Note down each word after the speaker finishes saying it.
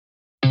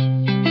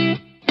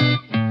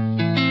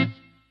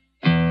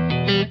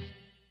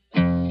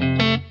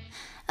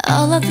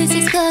All of this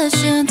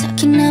discussion,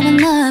 talking about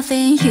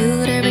nothing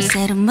you'd ever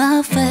say to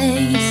my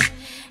face.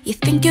 You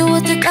think you're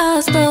with the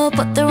gospel,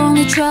 but they're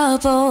only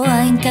trouble.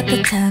 I ain't got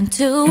the time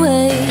to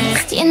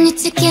waste. You need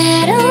to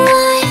get a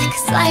life,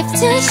 cause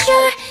life's too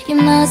short. You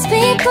must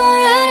be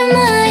bored out of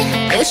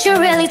mind. You should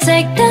really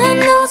take the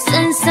notes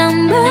and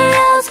somewhere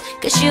else,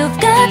 cause you've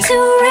got to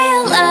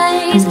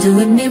realize I'm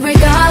doing me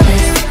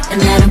regardless,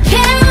 and I don't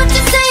care what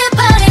you say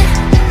about it.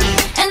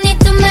 And it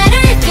don't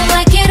matter if you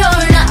like it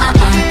or not.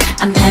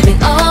 I'm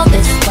having all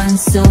this fun,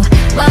 so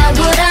why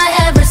would I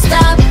ever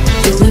stop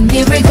doing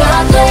me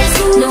regardless?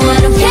 No, I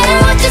don't care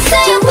what you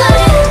say about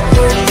it,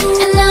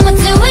 and I'ma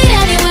do it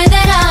anyway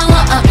that I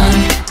want.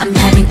 I'm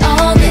having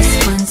all this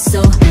fun,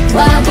 so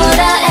why would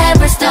I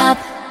ever stop?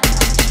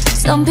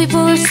 Some people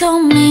are so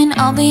mean,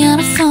 I'll be on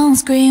a phone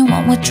screen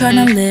when we're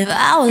trying to live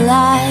our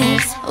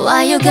lives.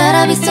 Why you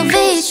gotta be so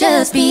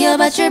vicious? Be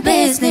about your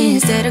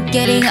business instead of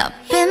getting up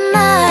in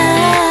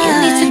mine. You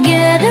need to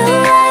get a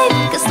life,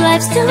 cause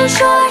life's too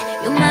short.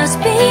 You must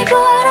be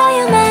bored out of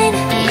your mind.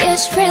 You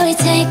should really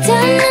take the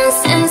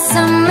notes and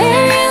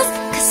somewhere else,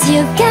 cause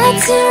you got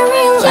to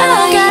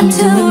realize,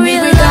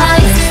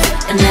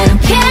 and I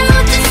don't care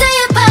what you say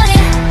about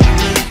it.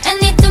 And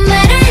it don't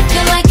matter if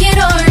you like it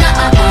or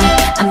not.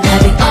 I'm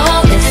having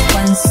all this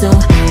fun, so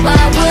why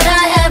would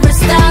I ever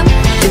stop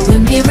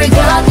doing me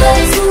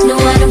regardless? No,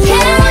 I don't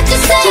care what you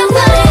say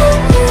about it,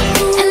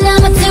 and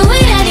I'ma do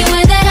it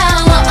anyway that I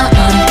want.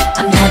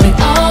 I'm having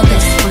all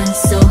this fun,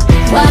 so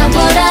why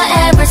would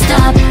I ever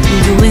stop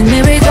doing me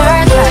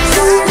regardless?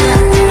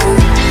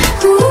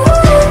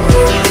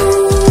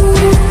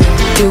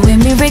 Doing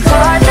me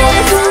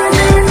regardless.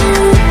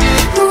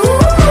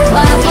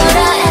 Why would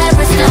I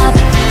ever stop?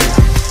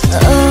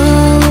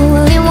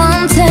 Oh, you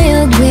won't tell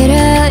your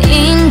glitter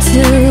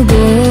into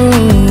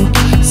gold,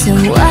 so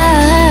why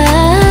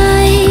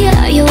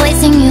are you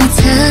wasting your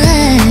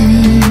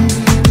time?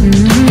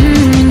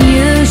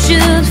 You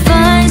should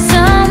find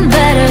some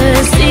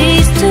better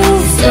seeds to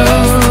sow.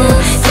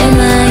 They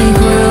might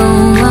grow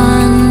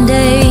one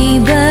day,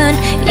 but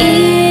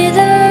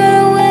either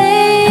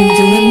way I'm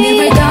doing me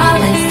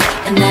regardless,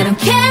 and I don't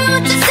care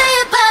what you say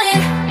about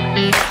it.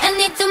 And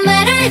it don't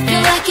matter if you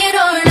like it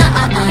or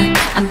not.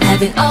 I'm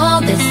having all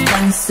this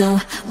fun, so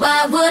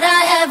why would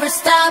I ever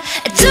stop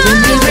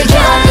doing me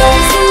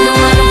regardless? No,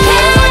 I don't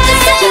care what you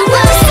say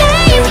about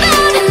it,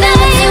 and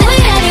I'ma do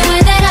it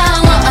anyway that I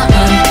want.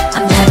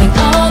 I'm having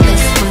all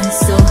this fun,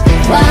 so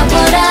why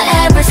would I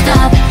ever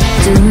stop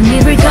doing me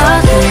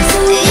regardless?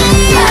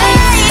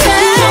 Life's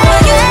too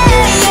short.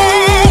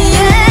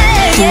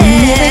 Doing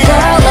me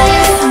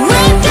regardless.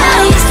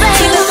 Life's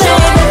too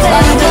short.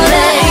 Why would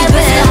I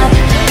ever stop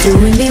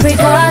doing me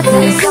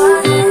regardless?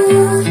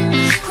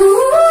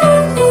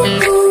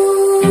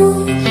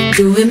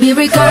 Doing me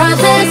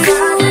regardless.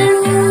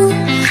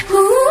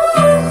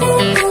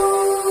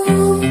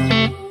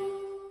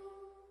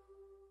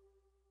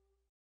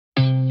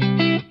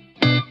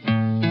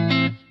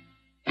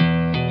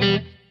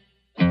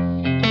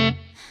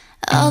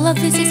 All of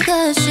this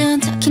discussion,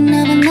 talking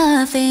about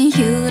nothing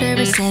you'd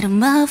ever say to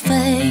my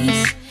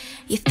face.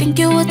 You think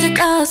you're with the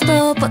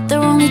gospel, but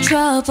they're only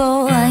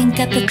trouble. I ain't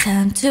got the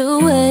time to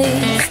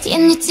waste. You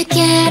need to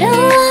get a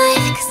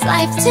life, cause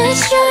life's too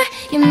short.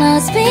 You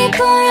must be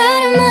bored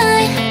out of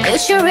mind. You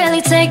should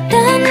really take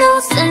the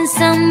notes and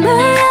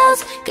somewhere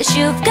else, cause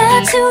you've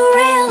got to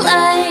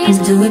realize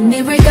I'm doing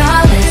me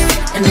regardless,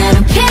 and I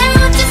don't care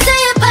what you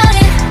say about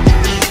it.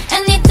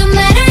 And it don't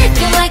matter if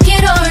you like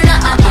it or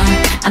not.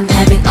 I'm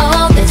having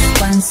all this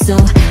fun, so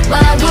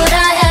why would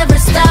I ever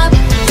stop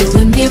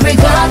doing me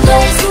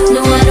regardless?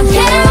 No, I don't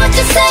care what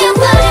you say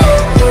about it,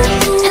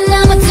 and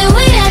I'ma do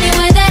it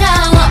anyway that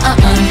I want.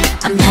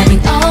 I'm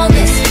having all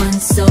this fun,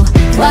 so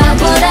why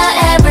would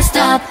I ever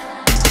stop?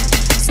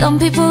 Some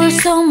people are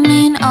so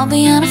mean, I'll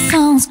be on a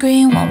phone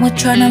screen when we're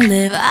trying to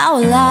live our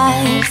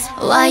lives.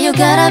 Why you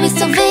gotta be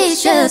so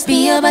vicious?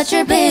 Be about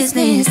your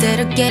business instead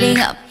of getting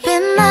up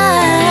in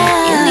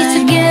mine. You need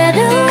to get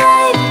a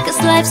life,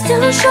 cause life's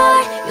too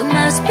short. You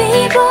must be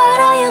bored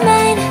out of your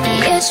mind.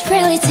 You should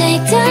really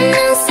take the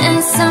notes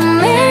and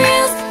somewhere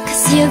else,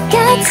 cause you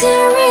got to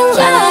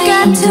realize,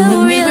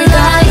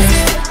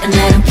 and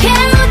I don't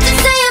care what you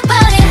say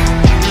about it.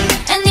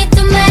 And it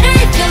don't matter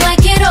if you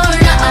like it or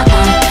not.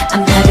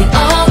 I'm having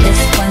all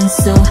this fun,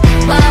 so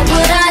why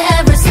would I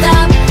ever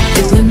stop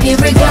doing me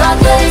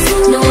regardless?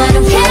 No, I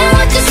don't care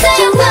what you say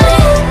about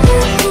it,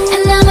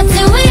 and I'ma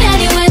do it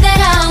anyway that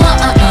I want.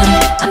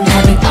 I'm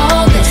having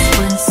all this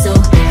fun, so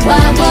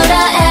why would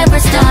I ever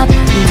stop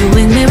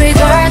doing me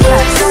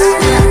regardless?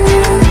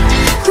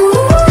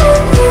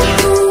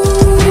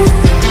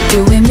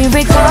 Doing me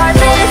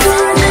regardless.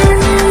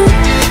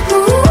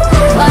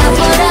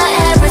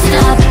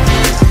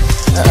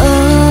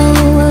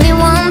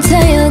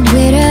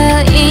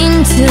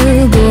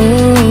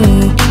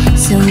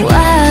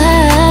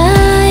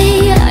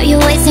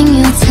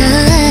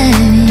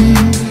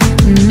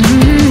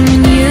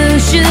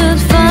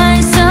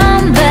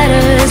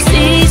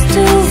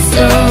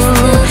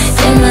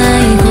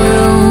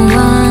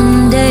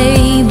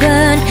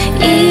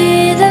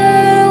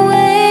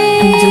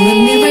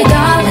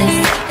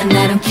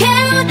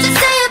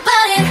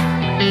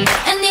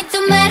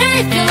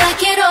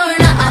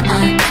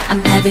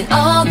 having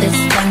all this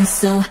fun,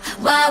 so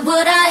why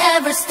would I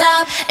ever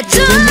stop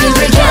doing me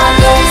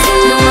regardless?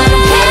 No, I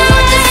don't care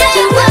what you say,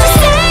 what you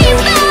say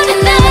about it,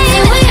 and I'ma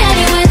do it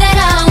any way that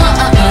I want.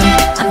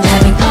 I'm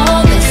having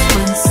all this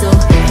fun, so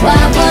why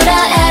would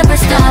I ever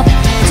stop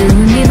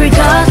doing me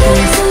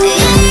regardless?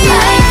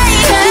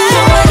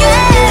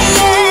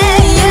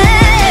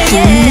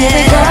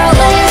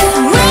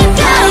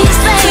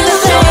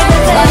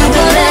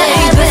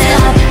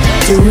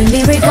 Doing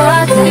me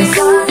regardless.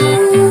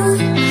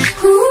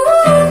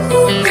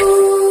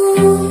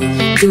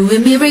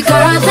 Doing me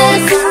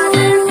regardless.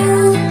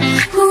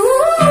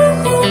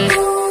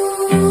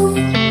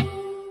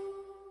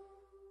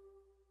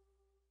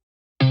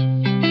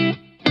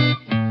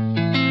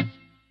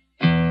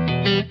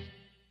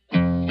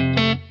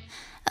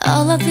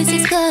 All of this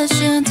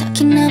discussion,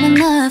 talking about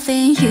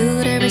nothing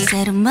you'd ever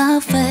say to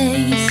my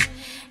face.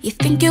 You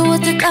think you're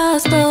with the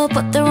gospel,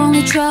 but they're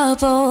only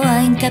trouble. I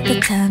ain't got the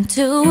time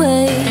to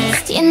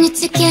waste. You need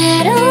to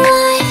get a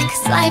life,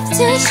 cause life's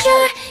too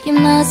short. You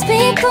must be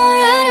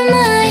bored out of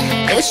mind.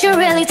 You should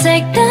really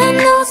take the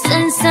notes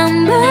and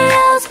somewhere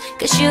else,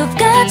 cause you've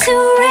got to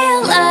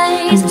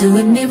realize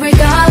doing me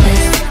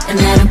regardless, and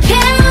I don't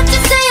care what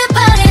you say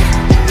about it,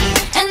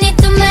 and it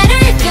don't matter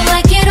if you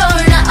like it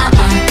or not.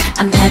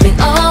 I'm having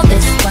all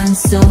this fun,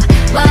 so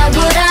why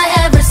would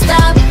I ever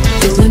stop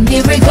doing me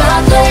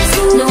regardless?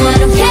 No, I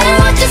don't care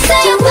what you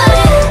say about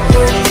it,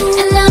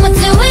 and I'ma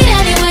do it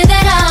any way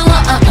that I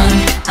want.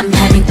 I'm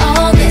having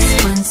all this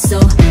fun, so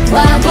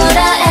why would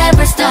I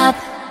ever stop?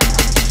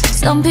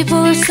 Some people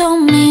are so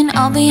mean,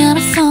 I'll be on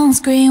a phone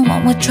screen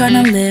when we're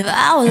trying to live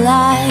our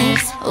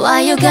lives.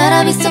 Why you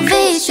gotta be so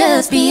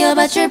vicious? Be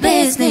about your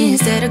business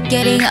instead of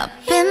getting up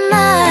in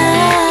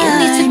mine. You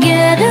need to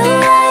get a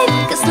life,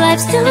 cause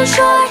life's too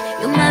short.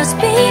 You must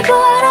be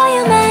bored out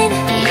your mind.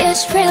 You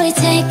should really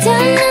take the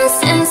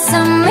notes and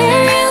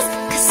somewhere else,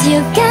 cause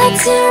you got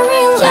to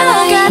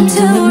realize,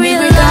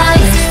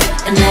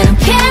 and I don't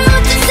care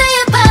what you say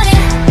about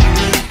it,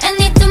 and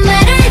it don't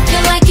matter if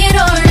you like it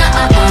or not.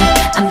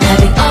 I'm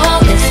having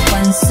all this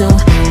fun, so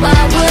why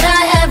would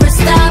I ever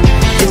stop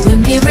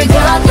doing me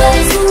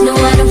regardless? No,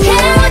 I don't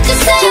care what you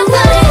say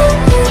about it,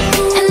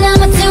 and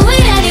I'ma do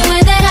it any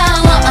way that I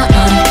want.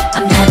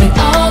 I'm having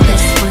all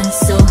this fun,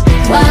 so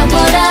why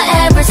would I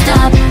ever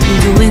stop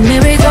doing me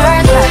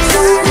regardless?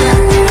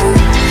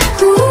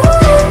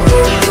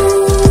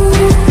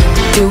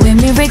 Doing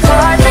me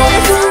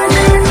regardless.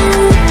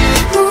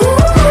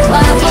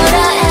 Why would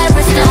I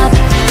ever stop?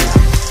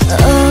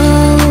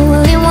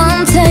 Oh, you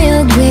won't tell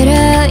your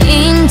glitter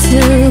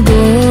into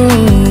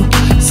gold,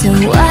 so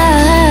why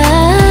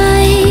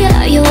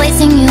are you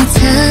wasting your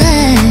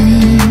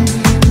time?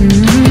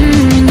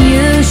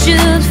 You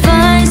should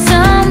find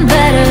some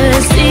better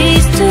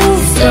seeds to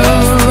sow.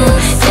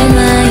 They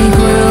might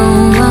grow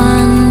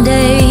one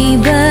day,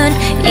 but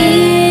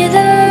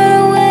either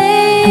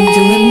way, I'm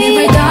doing me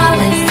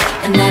regardless,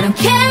 and I don't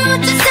care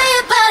what you say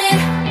about it,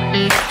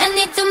 and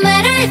it don't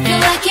matter if you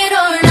like it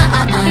or not.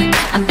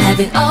 I'm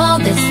having all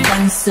this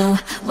fun, so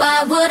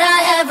why would I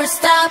ever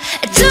stop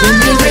doing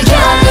me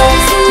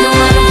regardless? No,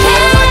 I don't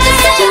care what you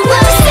say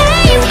about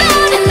it,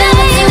 and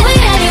I'ma do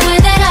it any way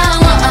that I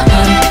want.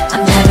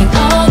 I'm having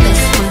all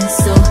this fun,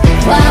 so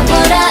why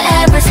would I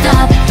ever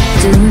stop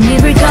doing me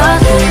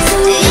regardless?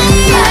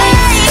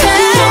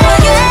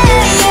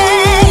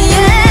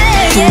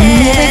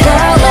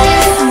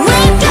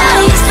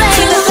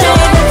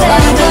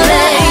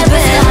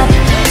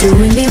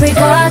 Doing me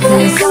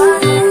regardless.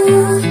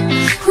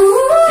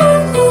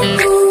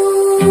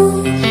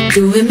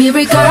 Doing me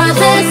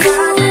regardless.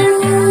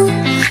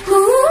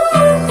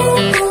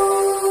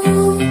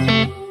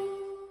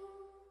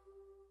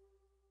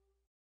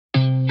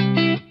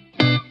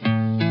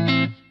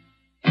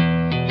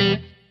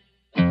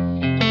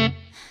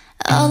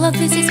 All of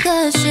this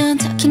discussion,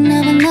 talking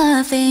about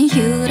nothing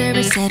you'd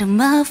ever say to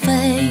my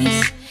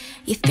face.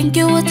 You think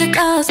you're with the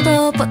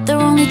gospel, but they're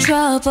only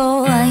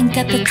trouble. I ain't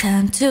got the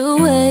time to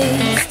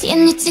waste. You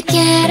need to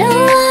get a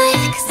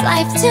life, cause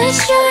life's too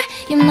short.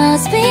 You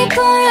must be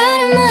bored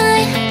out of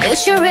mind. You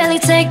should really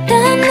take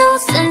the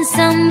notes and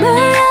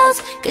somewhere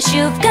else, cause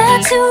you've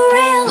got to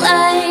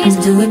realize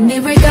doing me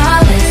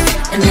regardless,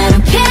 and I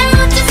don't care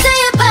what you say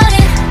about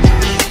it,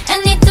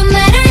 and it don't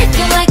matter if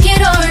you like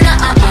it or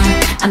not.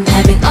 I'm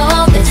having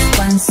all this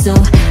fun, so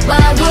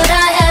why would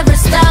I ever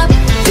stop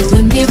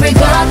doing me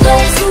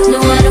regardless? No,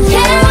 I don't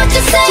care what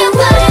you say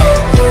about it,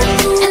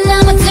 and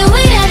I'ma do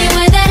it any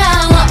way that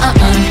I want.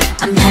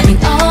 I'm having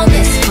all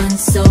this fun,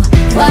 so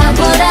why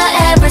would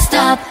I ever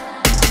stop?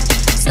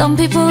 Some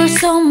people are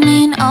so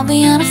mean, I'll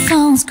be on a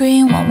phone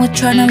screen when we're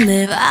trying to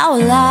live our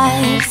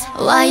lives.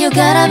 Why you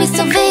gotta be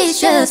so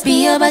vicious?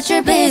 Be about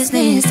your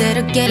business instead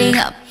of getting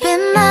up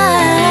in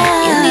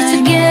mine. You need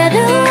to get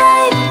a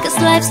life, cause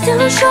life's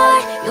too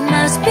short. You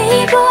must be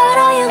bored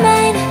out your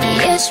mind.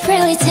 You should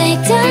really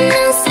take the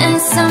notes and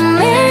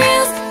somewhere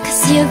else,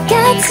 cause you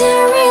got to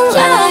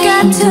realize,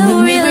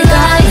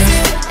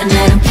 and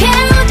I don't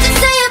care what you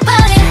say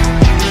about it,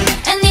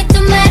 and it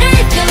don't matter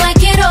if you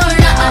like it or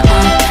not.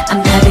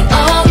 I'm having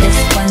all this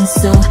fun,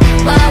 so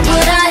why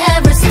would I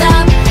ever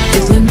stop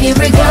doing me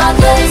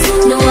regardless?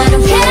 No, I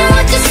don't care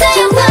what you say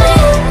about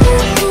it,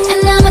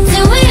 and I'ma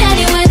do it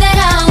anyway that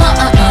I want.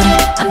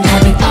 I'm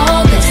having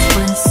all this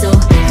fun, so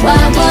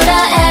why would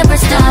I ever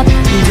stop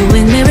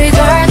doing me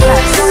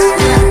regardless?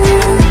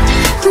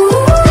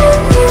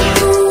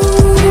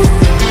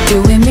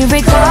 Doing me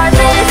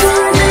regardless.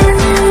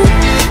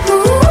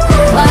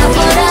 Why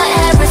would I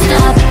ever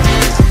stop?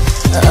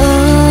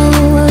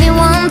 Oh, you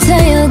won't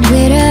tell you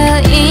glitter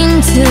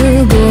into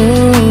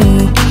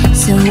gold,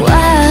 so why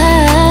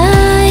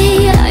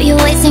are you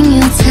wasting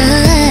your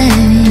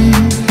time?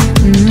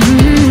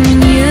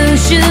 You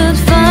should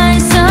find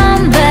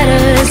some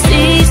better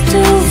seeds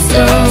to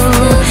sow.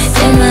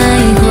 They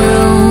might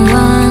grow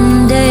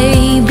one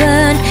day,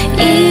 but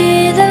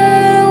either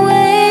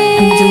way,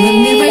 I'm doing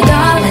me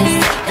regardless,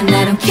 and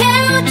I don't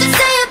care what you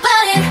say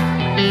about it,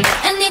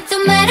 and it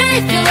don't matter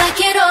if you like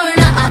it or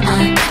not.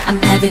 I'm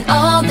having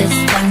all this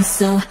fun,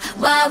 so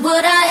why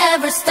would I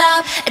ever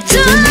stop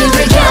doing me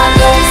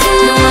regardless?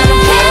 No, I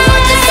don't care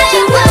what you say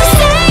about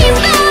it,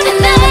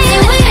 and I'ma do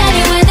it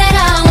anyway that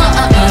I want.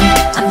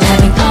 I'm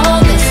having all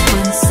this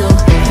fun, so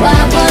why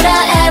would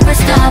I ever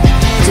stop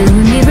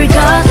doing me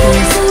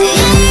regardless?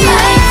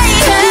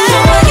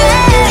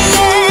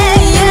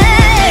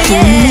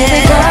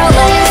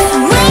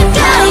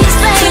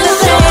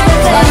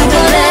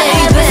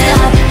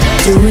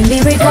 Doing me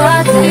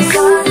regardless.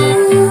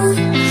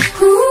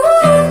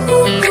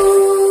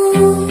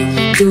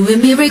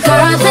 Doing me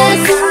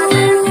regardless.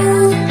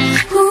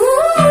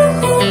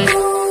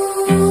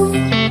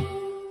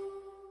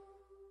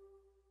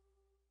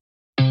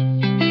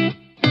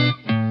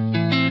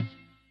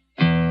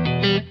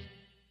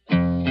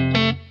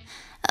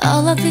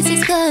 All of this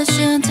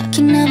discussion,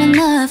 talking about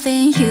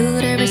nothing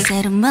you'd ever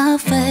said to my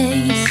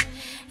face.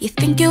 You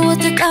think you're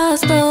with the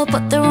gospel,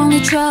 but they're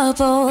only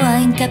trouble. I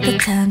ain't got the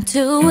time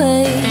to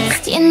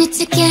waste. You need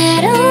to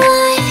get a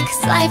life,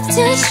 'cause life's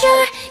too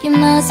short. You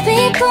must be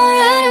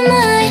bored out of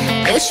mind.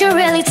 You should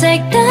really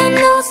take the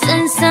notes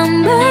and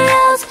somewhere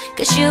else,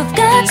 'cause you've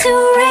got to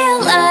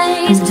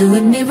realize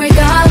doing me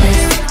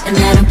regardless, and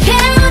I don't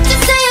care what you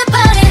say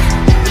about it,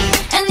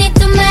 and it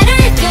don't matter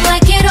if you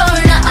like it or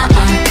not.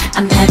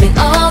 I'm having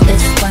all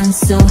this fun,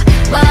 so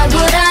why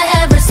would I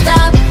ever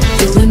stop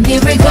doing me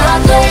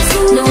regardless?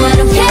 No, I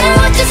don't care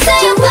what you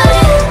say about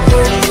it,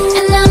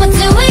 and I'ma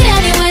do it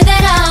anyway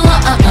that I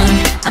want.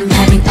 I'm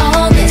having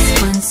all this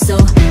fun, so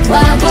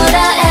why would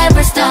I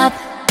ever stop?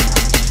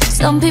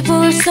 Some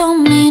people are so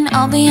mean,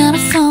 I'll be on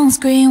a phone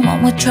screen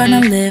when we're trying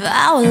to live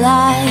our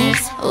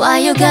lives. Why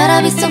you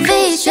gotta be so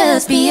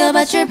vicious? Be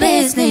about your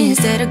business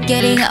instead of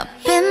getting up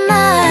in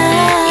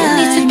mine. You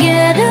need to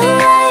get a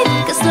life,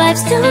 'cause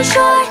life's too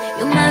short.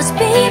 You must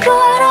be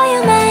bored out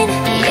your mind.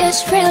 You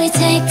should really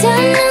take the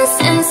notes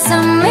and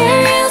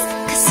somewhere else,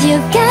 'cause you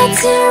got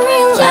to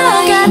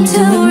realize,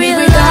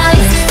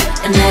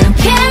 and I don't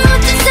care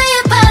what you say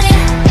about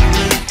it,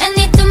 and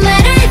it don't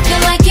matter if you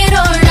like it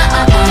or not.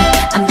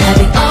 I'm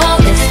having all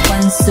this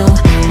fun, so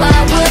why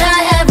would I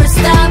ever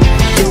stop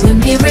doing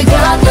me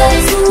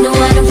regardless? No,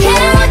 I don't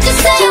care what you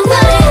say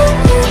about it,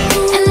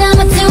 and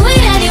I'ma do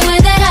it anyway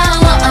that I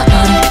want.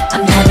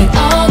 I'm having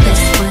all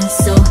this fun,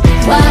 so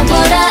why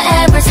would I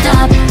ever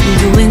stop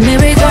doing me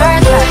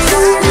regardless?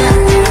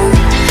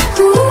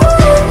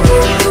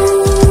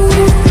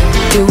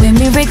 Doing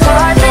me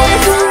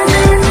regardless.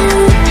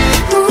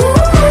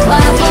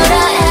 Why would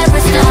I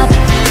ever stop?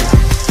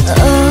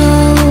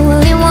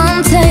 Oh, you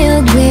won't tell you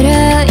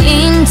glitter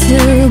into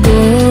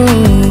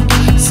gold,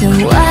 so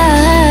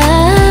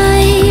why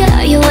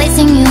are you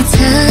wasting your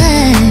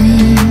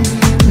time?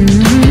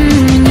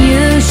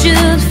 You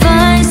should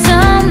find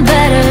some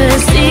better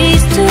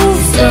seeds to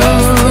sow.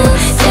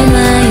 They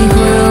might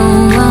grow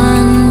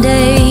one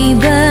day,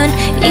 but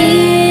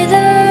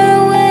either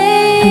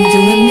way, I'm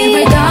doing me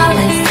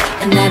regardless,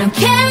 and I don't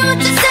care what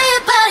you say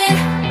about it,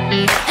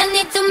 and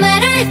it don't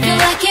matter if you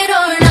like it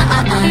or not.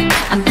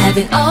 I'm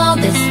having all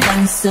this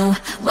fun, so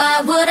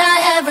why would I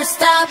ever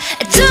stop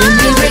doing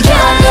me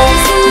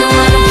regardless? No,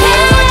 I don't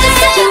care what you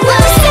say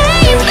about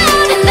it,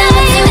 and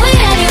I'ma do it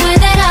anyway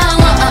that I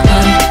want.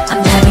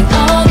 I'm having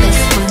all this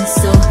fun,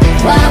 so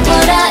why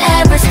would I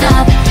ever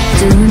stop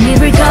doing me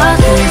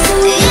regardless?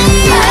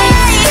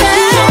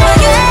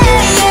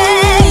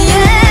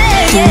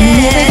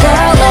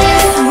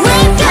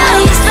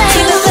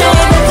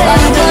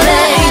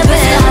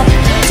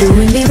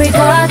 Doing me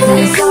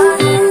regardless.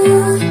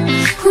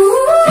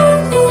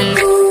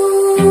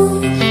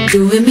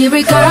 Doing me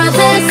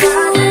regardless.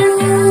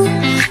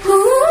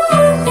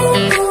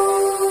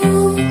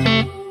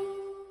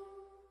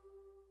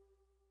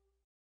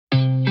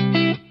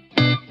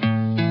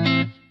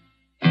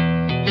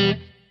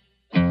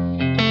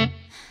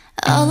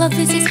 All of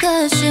this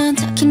discussion,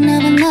 talking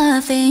about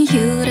nothing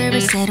you'd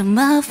ever said to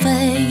my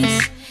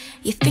face.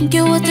 You think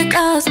you're with the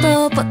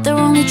gospel, but they're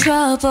only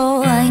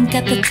trouble. I ain't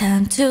got the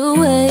time to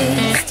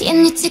waste. You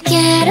need to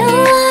get a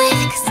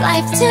life, 'cause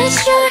life's too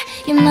short.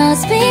 You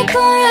must be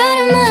bored out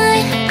of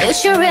mind. You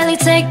should really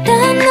take the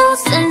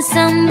notes and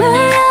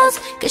somewhere else,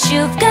 'cause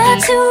you've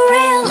got to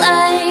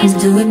realize I'm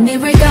doing me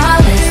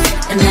regardless,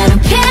 and I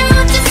don't care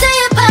what you say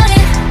about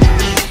it.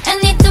 And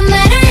it don't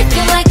matter if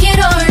you like it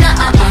or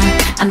not.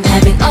 I'm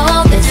having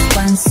all this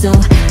fun, so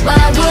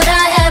why would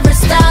I ever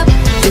stop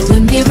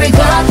doing me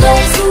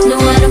regardless? No,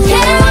 I don't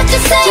care what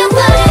you say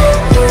about it,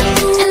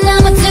 and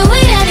I'ma do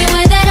it any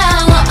way that I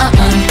want.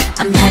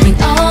 I'm having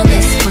all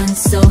this fun,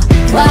 so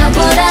why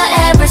would I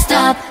ever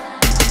stop?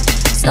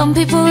 Some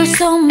people are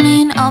so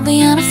mean, I'll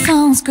be on a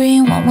phone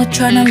screen when we're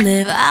trying to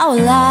live our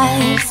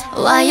lives.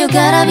 Why you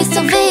gotta be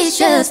so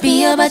vicious?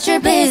 Be about your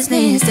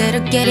business instead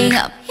of getting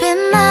up in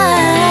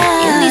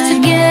mine. You need to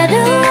get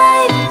it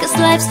right, 'cause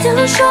life's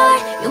too short.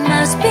 You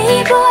must be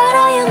bored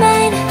on your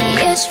mind.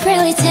 You should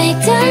really take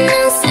the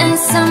news and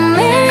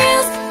somewhere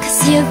else, 'cause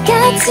you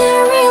got to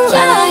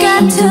realize,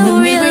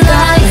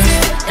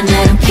 and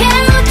I don't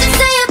care what you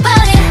say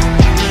about it.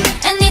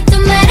 And it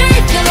don't matter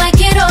if you like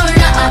it or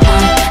not.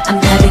 I'm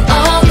having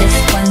all this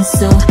fun,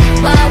 so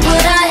why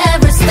would I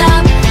ever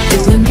stop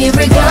doing me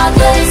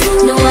regardless?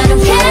 No, I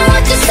don't care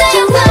what you say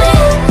about it,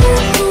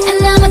 and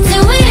I'ma do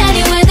it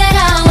any way that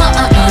I want.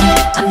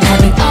 I'm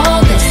having all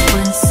this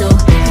fun, so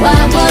why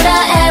would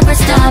I ever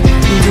stop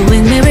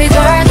doing me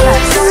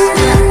regardless?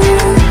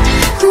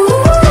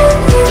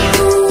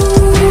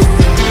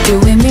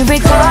 Doing me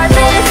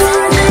regardless.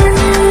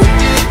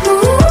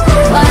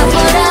 Why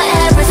would I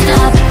ever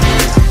stop?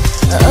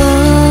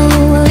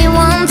 Oh, you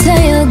won't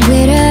tell your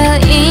glitter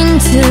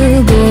into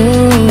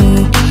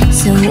gold,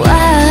 so why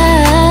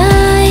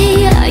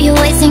are you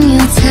wasting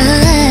your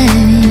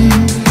time?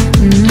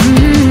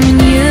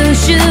 You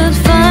should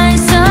find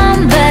some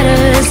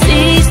better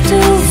seeds to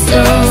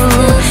sow.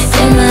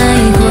 They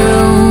might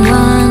grow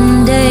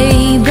one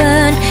day,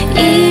 but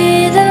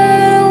either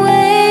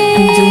way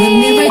I'm doing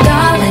me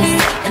regardless,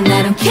 and I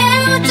don't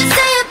care what you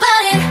say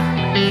about it.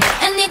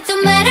 And it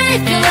don't matter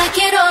if you like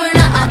it or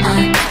not.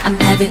 I'm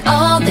having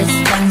all this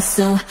fun,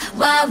 so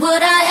why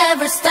would I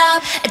ever stop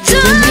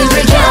doing me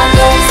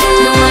regardless?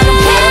 No, I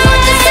don't care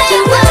what you say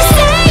about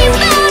it,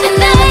 and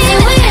I'ma do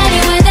it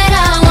any way that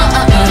I want.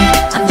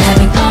 I'm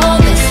having all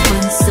this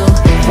fun, so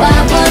why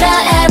would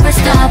I ever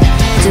stop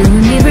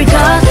doing me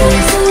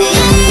regardless?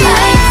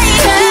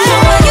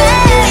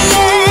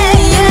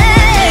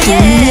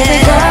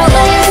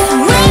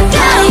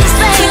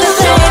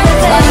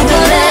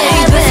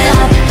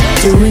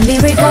 Doing me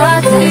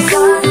regardless.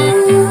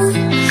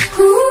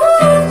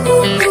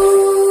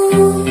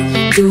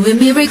 Doing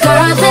me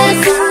regardless.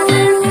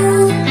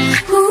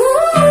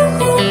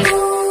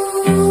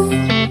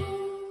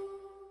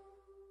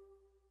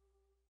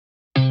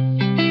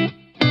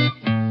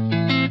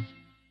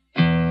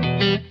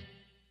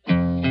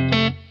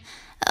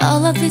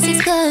 All of this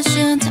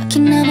discussion,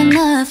 talking about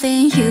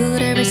nothing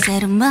you'd ever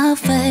said to my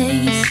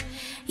face.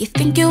 You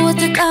think you're with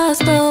the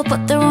gospel,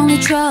 but they're only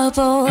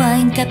trouble. I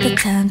ain't got the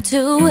time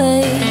to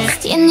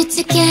waste. You need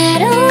to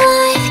get a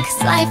life,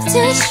 'cause life's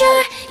too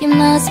short. You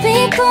must be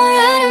bored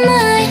out of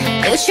mind.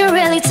 You should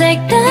really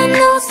take the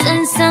notes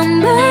and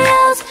somewhere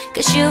else,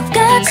 'cause you've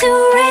got to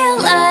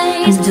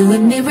realize I'm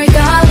doing me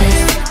regardless,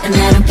 and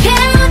I don't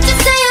care what you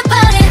say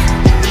about it.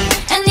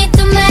 And it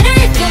don't matter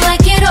if you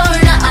like it or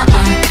not.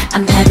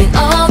 I'm having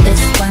all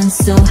this fun,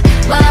 so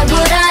why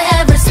would I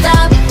ever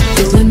stop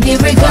doing me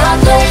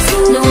regardless?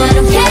 No, I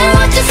don't care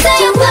what you say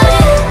about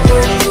it,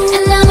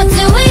 and I'ma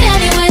do it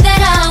any way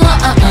that I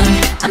want.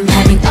 I'm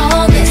having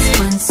all this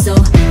fun, so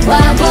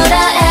why would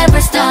I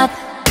ever stop?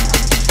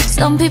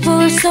 Some people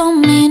are so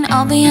mean,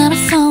 I'll be on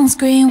a phone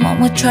screen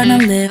when we're trying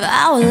to live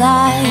our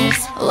lives.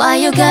 Why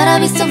you gotta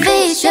be so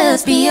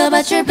vicious? Be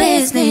about your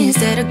business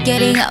instead of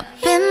getting up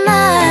in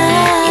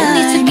mine. You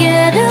need to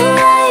get it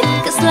right,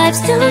 'cause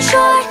life's too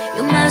short.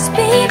 You must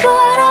be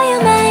bored on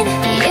your mind.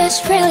 You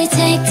should really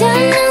take the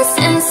news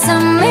and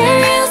somewhere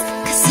else,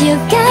 'cause you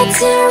got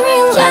to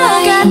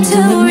realize,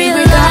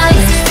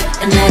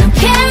 and I don't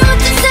care what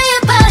you say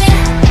about it.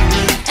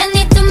 And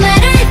it don't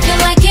matter if you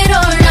like it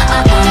or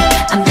not.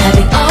 I'm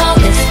having all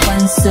this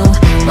fun, so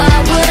why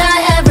would I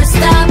ever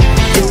stop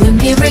doing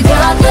me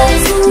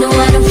regardless? No,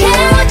 I don't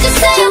care what you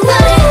say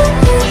about it,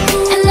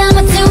 and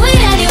I'ma do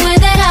it any way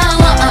that I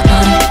want.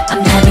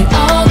 I'm having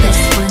all this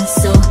fun,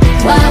 so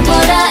why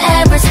would I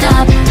ever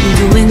stop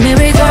doing me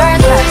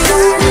regardless?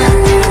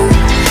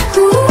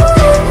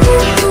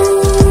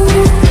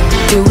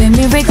 Doing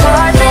me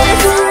regardless.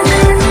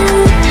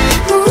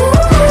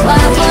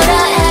 Why would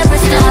I ever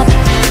stop?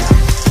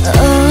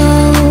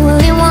 Oh,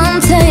 you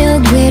won't tell your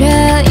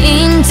glitter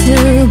into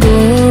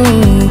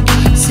gold,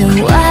 so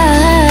why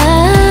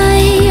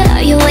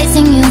are you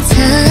wasting your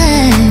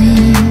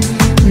time?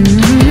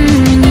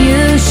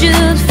 You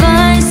should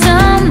find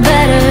some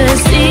better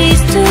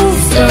seeds to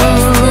sow.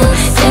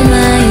 They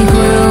might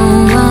grow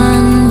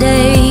one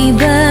day,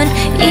 but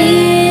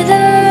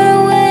either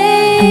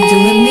way I'm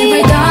doing me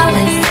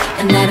regardless,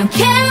 and I don't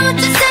care what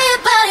you say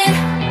about it.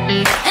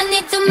 And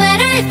it don't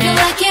matter if you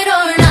like it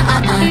or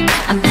not.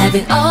 I'm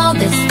having all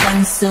this fun,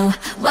 so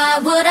why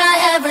would I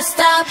ever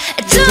stop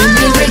doing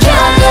me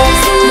regardless?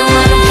 No,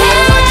 I don't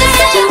care what you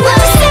say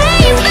about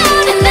it,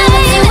 and I'ma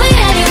do it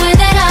any way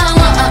that I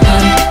want.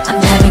 I'm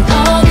having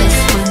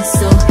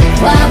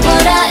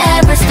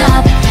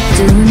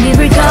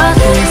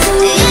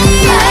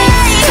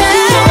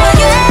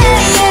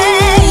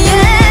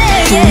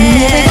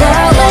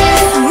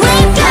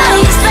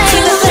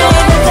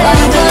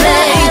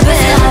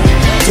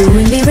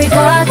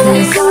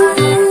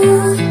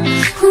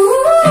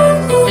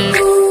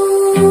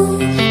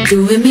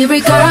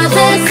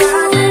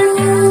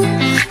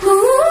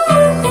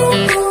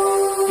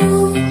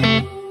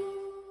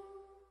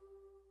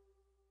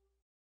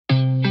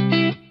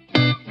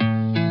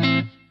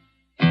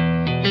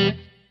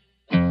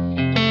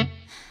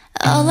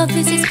All of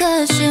this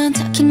discussion,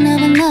 talking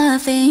about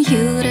nothing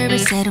you'd ever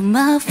say to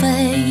my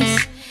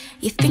face.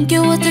 You think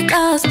you're with the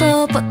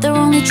gospel, but they're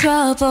only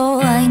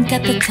trouble. I ain't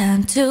got the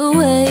time to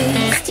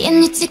waste. You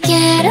need to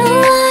get a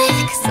life,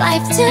 'cause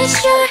life's too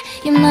short.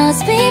 You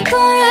must be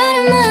bored out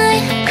of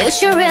mind. You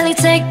should really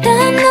take the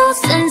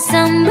notes and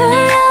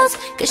somewhere else,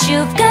 'cause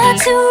you've got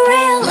to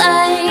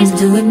realize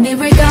doing me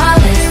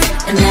regardless,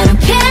 and I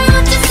don't care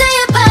what you say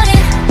about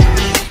it.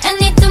 And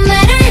it don't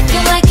matter if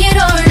you like it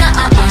or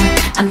not.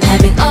 I'm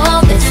having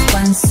all this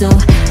fun, so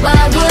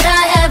why would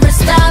I ever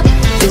stop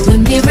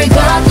doing me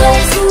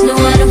regardless? No,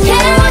 I don't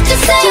care what you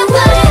say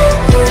about it,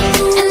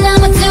 and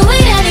I'ma do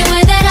it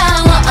anyway that I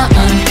want.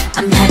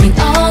 I'm having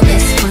all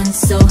this fun,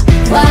 so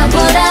why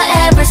would I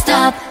ever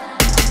stop?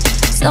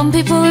 Some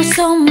people are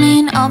so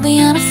mean, I'll be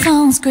on a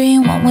phone screen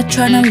when we're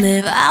trying to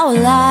live our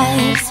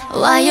lives.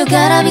 Why you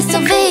gotta be so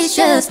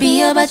vicious?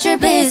 Be about your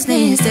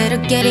business instead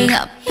of getting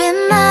up in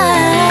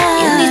mine.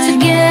 You need to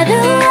get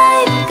a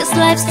life, 'cause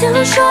life's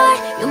too short.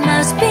 You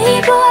must be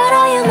bored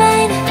or you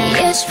mind.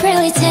 You should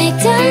really take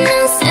the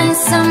notes and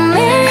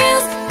somewhere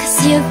else, 'cause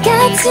you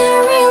got to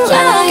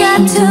realize,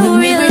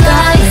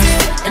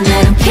 and I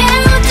don't care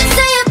what you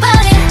say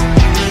about it.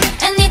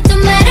 And it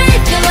don't matter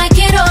if you like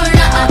it or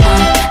not.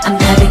 I'm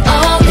having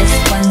all this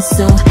fun,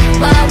 so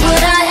why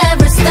would I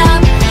ever stop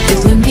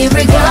doing me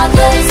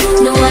regardless?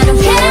 No, I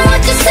don't care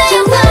what you say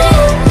about it,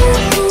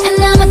 and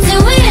I'ma do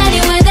it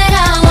anyway that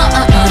I want.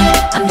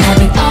 I'm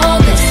having all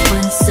this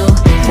fun, so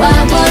why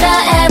would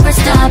I ever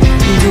stop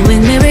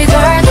doing me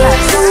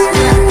regardless?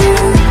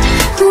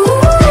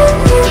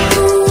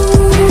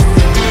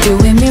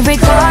 Doing me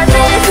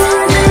regardless.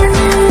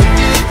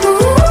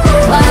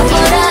 Why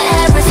would I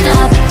ever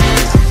stop?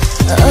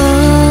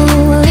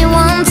 Oh, you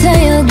won't tell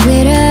your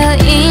glitter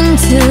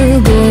into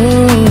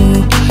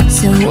gold,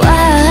 so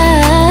why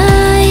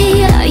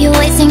are you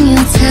wasting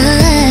your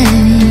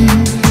time?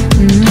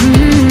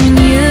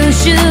 You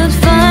should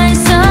find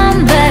some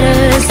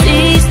better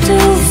seeds to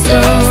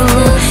sow.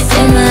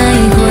 They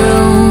might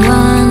grow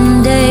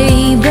one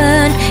day,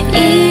 but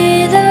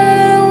either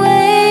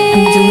way,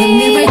 I'm doing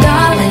me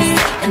regardless,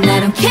 and I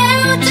don't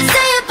care what you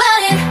say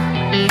about it.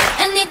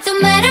 And it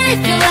don't matter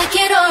if you like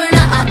it or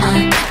not.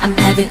 I'm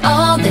having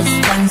all this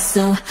fun,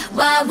 so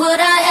why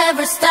would I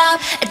ever stop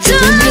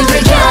doing me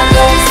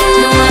regardless?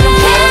 No, I don't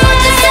care what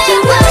you say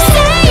about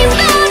it,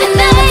 and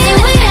I'ma do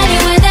it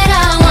anyway that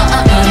I want.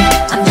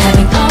 I'm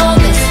having all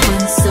this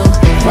fun, so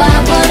why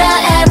would I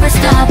ever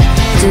stop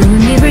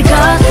doing me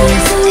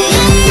regardless?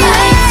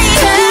 Life's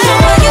too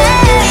short.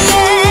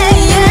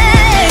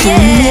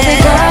 Doing me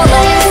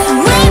regardless.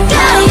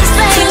 Life's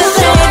too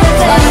short.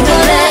 Why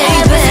would I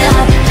ever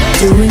stop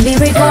doing me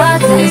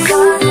regardless?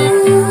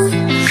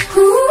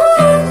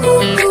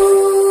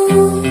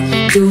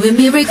 Doing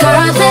me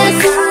regardless.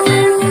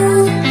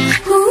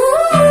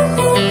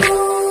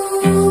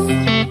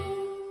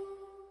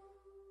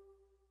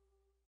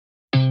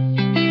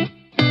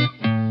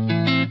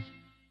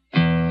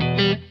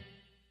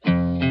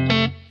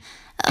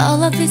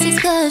 All of this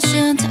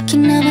discussion,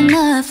 talking about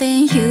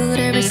nothing you'd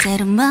ever say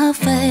to my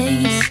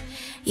face.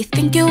 You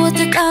think you're with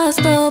the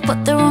gospel,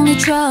 but they're only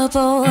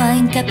trouble. I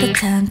ain't got the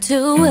time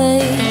to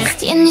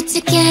waste. You need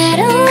to get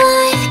a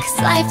life, 'cause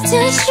life's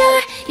too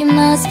short. You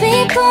must be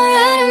bored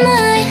out of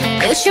mind.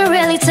 You should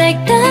really take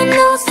the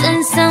notes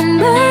and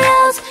somewhere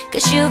else,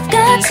 'cause you've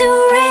got to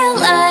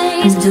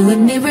realize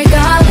doing me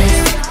regardless,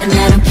 and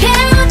I don't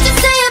care what you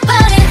say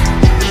about it.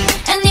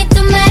 And it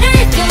don't matter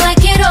if you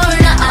like it or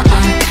not.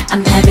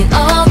 I'm having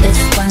all this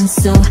fun,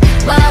 so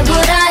why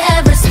would I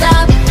ever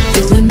stop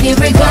doing me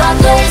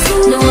regardless?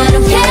 No, I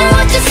don't care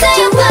what you say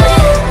about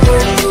it,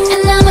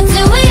 and I'ma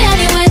do it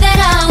anyway that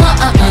I want.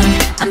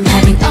 I'm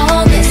having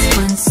all this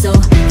fun, so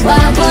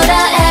why would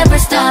I ever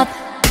stop?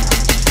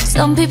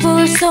 Some people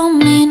are so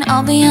mean,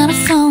 I'll be on a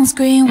phone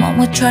screen when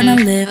we're trying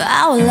to live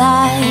our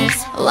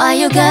lives. Why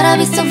you gotta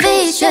be so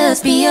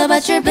vicious? Be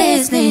about your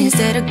business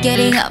instead of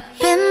getting up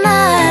in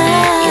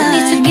mine. You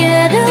need to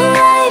get a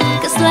life,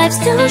 'cause life's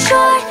too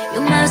short.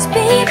 You must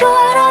be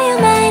bored or you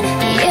mind.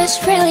 You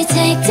should really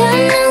take the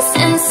notes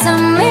and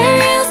somewhere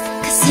else,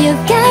 'cause you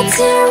got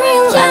to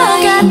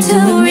realize,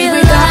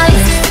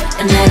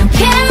 and I don't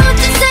care what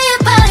you say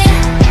about it.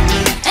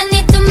 And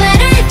it don't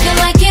matter if you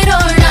like it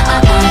or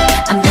not.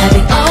 I'm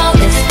having all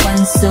this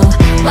fun, so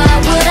why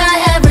would I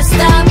ever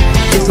stop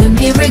doing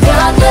me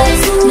regardless?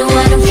 No,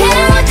 I don't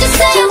care what you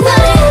say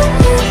about it,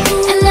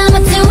 and I'ma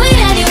do it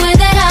anyway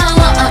that I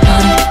want.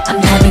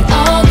 I'm having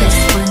all this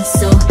fun,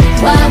 so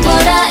why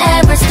would I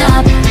ever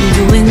stop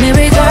doing me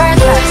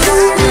regardless?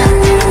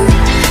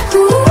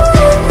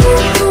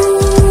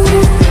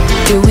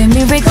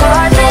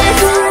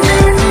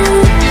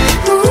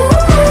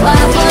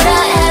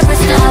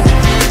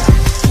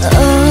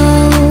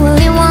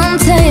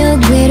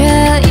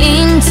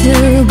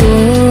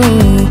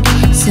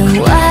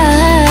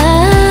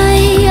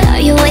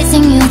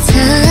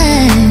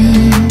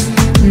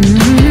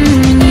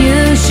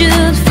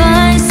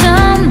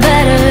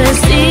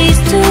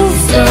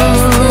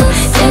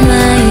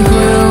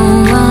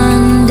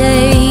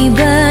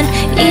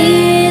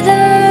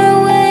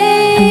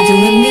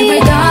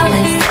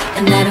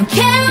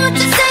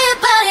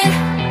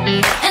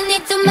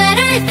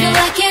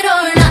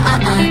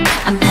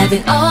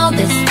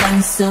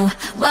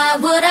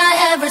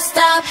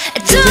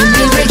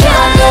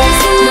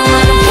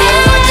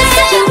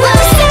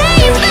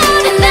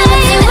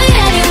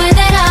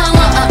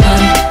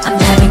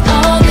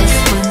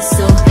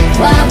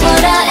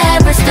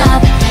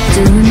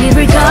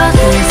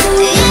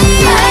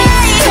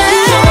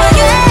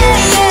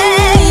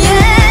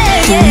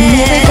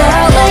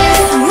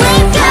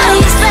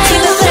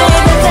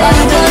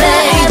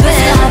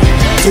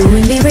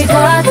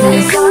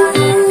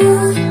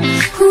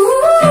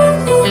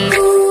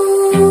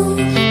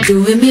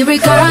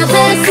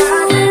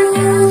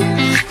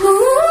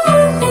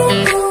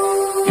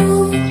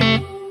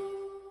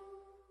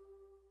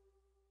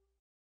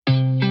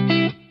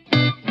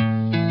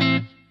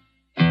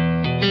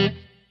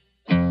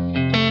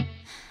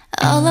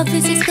 of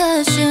this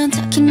discussion,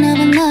 talking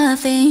about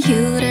nothing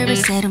you'd ever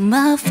say to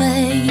my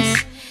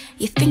face.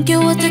 You think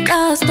you're with the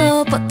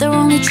gospel, but they're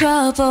only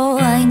trouble.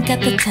 I ain't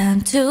got the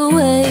time to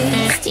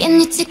waste. You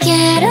need to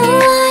get a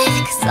life,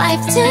 cause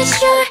life's too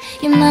short.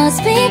 You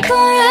must be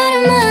bored out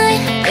of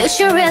mind. You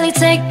should really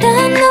take the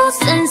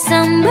notes and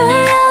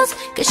somewhere else,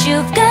 cause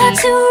you've got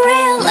to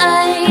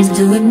realize I'm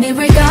doing me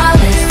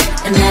regardless,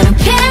 and I don't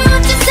care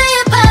what you say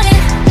about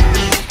it.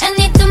 And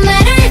it don't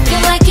matter if you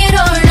like it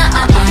or not.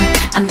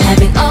 I'm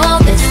having all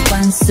this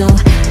fun, so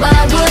why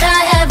would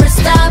I ever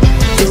stop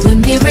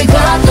doing me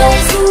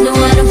regardless? No,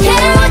 I don't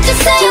care what you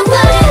say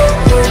about it,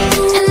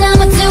 and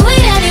I'ma do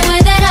it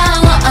anyway that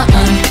I want.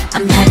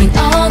 I'm having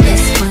all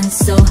this fun,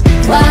 so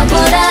why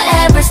would I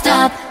ever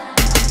stop?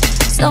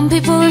 Some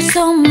people are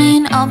so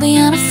mean, I'll be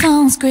on a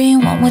phone screen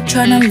when we're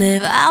trying to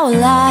live our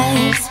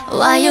lives.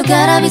 Why you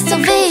gotta be so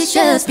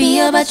vicious? Be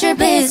about your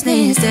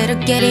business instead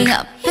of getting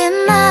up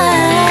in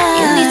mine.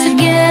 You need to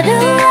get a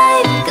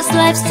life, cause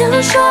life's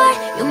too short.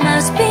 You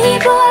must be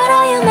bored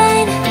out your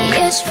mind.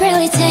 You should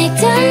really take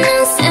the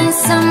notes and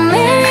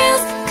somewhere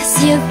else,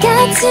 cause you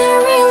got to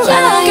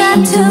realize,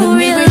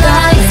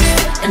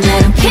 and I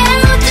don't care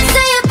what you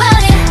say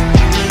about it.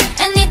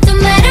 And it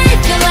don't matter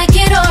if you like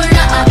it or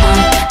not.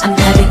 I'm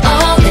having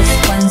all this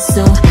fun,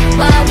 so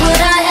why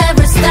would I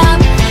ever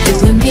stop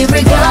doing me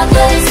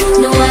regardless?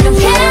 No, I don't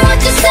care what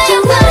you say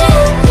about it,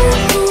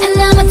 and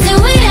I'ma do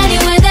it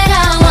anyway that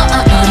I want.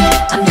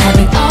 I'm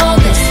having all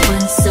this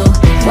fun, so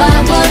why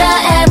would I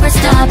ever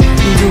stop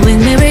doing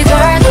me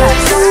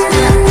regardless?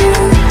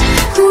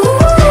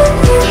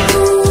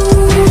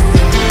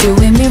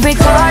 Doing me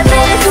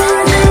regardless.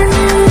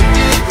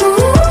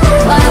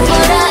 Why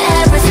would I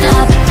ever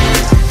stop?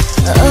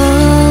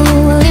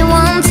 Oh, you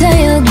won't tell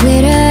your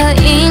glitter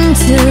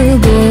into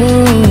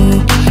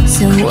gold,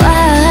 so why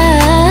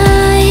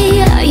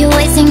are you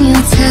wasting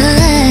your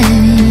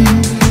time?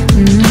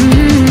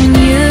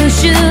 You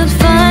should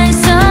find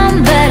some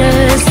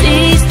better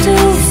seeds to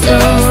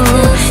sow.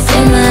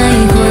 They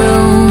might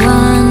grow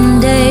one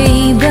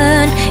day,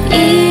 but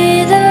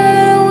either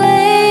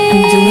way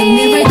I'm doing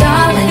me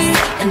regardless,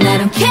 and I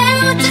don't care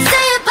what you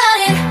say about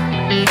it.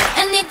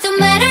 And it don't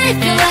matter if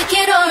you like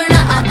it or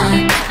not.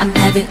 I'm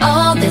having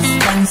all this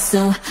fun,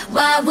 so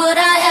why would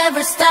I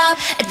ever stop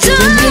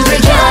doing me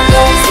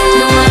regardless?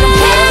 No, I don't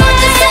care what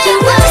you say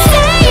about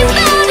it,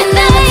 and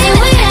I'ma do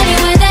it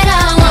anyway that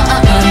I want.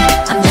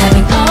 I'm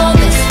having all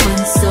this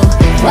fun, so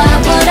why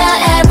would I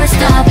ever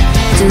stop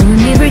doing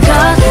me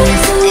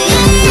regardless?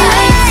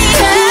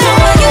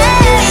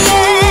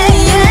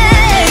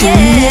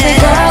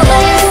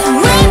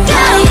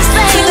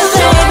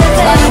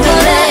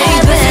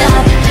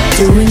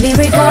 Doing me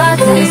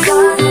regardless.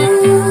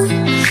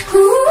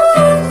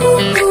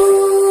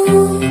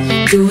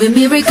 Doing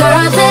me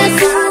regardless.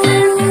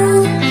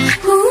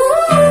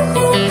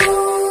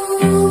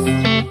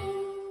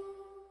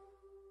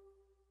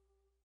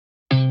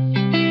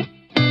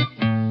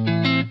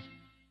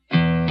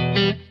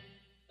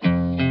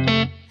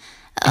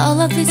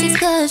 All of this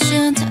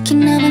discussion,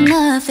 talking about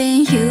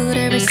nothing you'd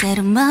ever say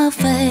to my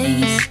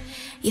face.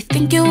 You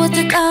think you're with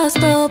the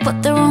gospel,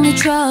 but they're only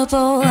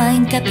trouble. I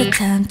ain't got the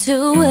time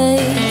to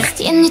waste.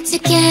 You need to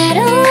get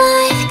a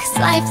life, cause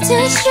life's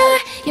too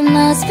short. You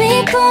must be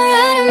bored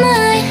out of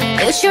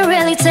mind. You should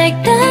really take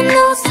the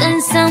notes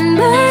and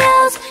somewhere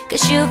else,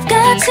 cause you've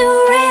got to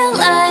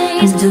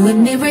realize I'm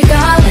doing me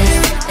regardless,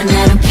 and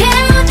I don't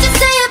care what you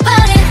say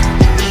about it.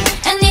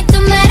 And it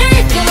don't matter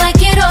if you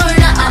like it or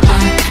not.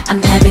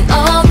 I'm having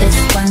all this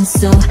fun,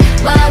 so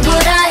why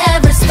would I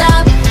ever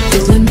stop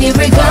doing me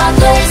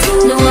regardless?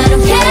 No, I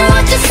don't care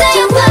what you say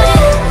about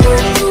it,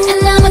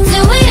 and I'ma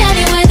do it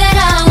anyway that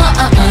I want.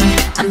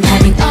 I'm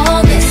having all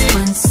this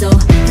fun, so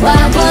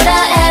why would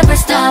I ever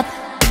stop?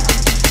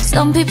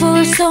 Some people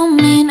are so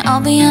mean,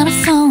 I'll be on a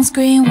phone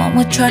screen when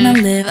we're trying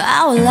to live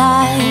our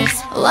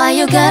lives. Why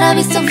you gotta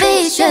be so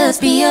vicious?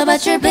 Be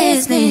about your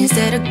business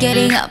instead of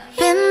getting up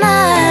in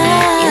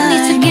mine. You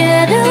need to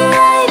get a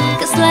life,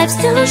 cause life's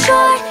too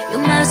short. You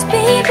must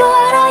be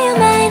bored out your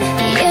mind.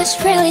 You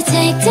should really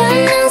take the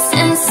notes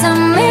and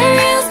somewhere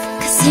else,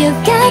 cause you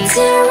got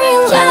to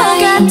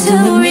realize,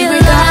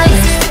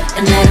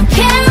 and I don't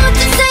care what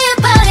you say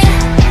about it.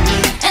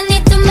 And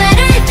it don't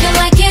matter if you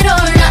like it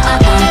or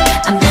not.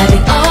 I'm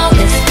having all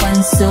this fun,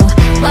 so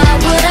why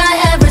would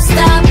I ever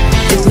stop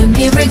doing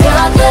me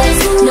regardless?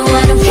 No,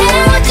 I don't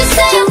care what you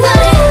say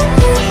about it,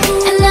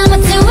 and I'ma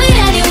do it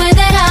anyway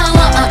that I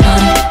want.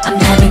 I'm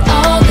having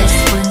all this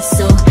fun,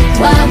 so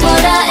why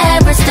would I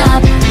ever stop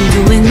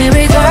doing me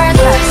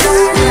regardless?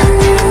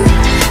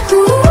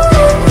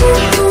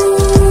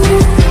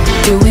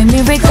 Doing me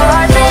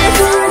regardless.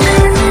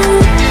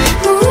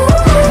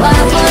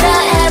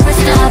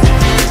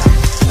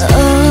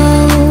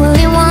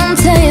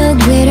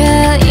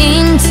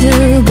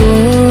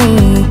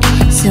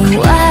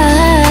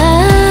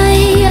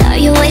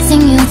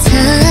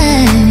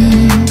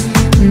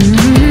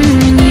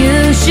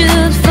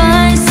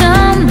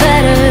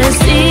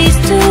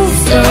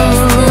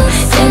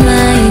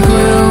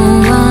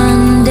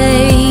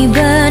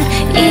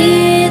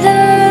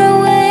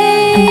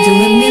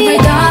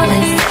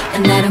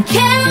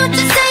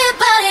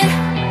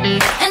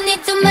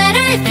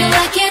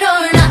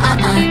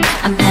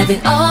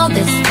 having all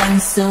this fun,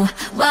 so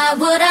why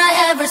would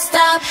I ever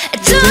stop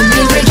doing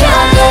me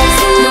regardless?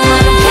 No,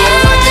 I don't care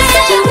what you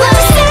say about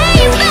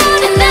it,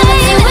 and I'ma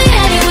do it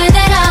anyway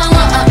that I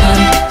want.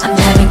 I'm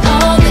having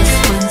all this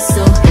fun,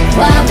 so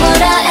why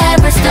would I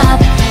ever stop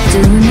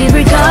doing me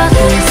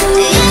regardless?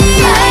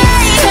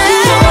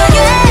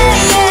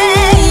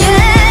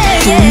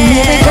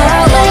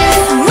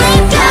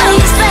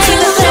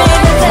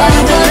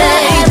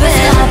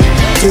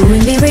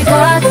 Doing me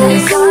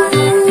regardless.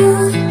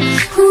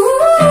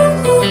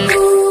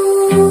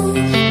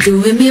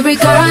 Doing me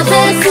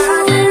regardless.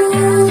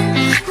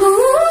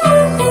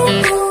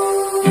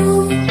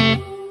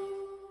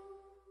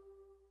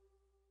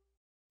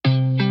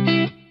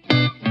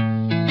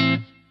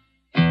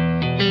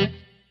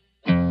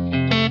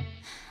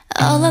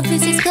 All of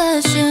this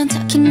discussion,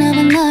 talking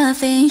about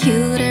nothing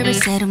you'd ever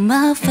say to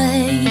my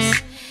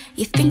face.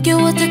 You think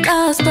you're with the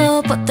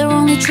gospel, but they're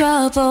only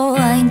trouble.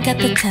 I ain't got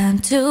the time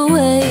to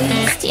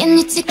waste. You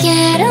need to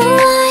get a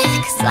life,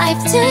 'cause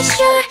life's too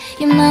short.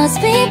 You must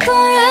be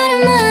bored out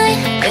of mind.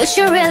 You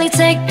should really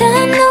take the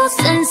notes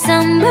and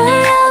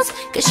somewhere else,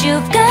 'cause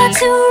you've got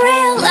to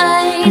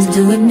realize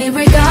doing me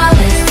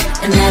regardless,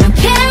 and I don't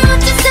care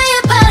what you say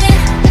about it,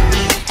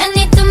 and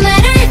it don't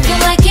matter if you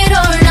like it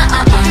or not.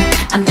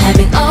 I'm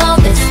having all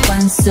this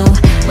fun, so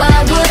why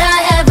would I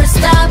ever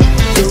stop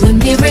doing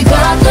me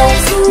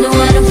regardless? No,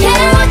 I don't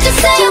care what you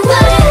say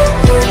about it,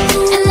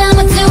 and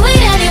I'ma do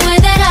it anyway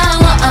that I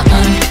want.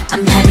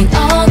 I'm having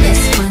all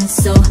this fun,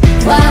 so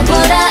why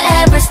would I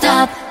ever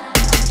stop?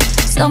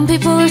 Some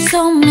people are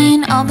so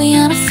mean, I'll be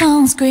on a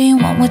phone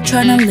screen when we're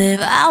trying to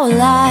live our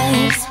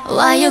lives.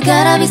 Why you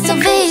gotta be so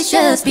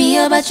vicious? Be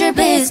about your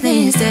business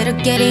instead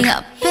of getting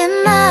up in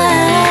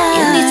mine.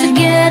 You need to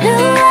get a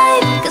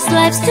life, 'cause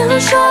life's too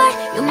short.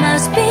 You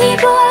must be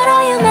bored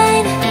or you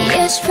mind.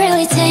 You should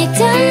really take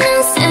the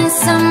notes and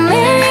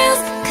somewhere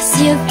else, 'cause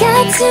you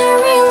got to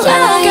realize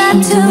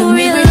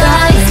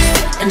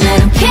and I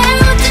don't care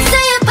what you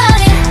say about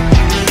it,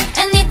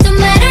 and it don't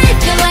matter if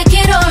you like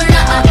it or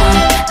not.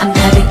 I'm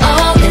having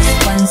all this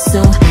fun, so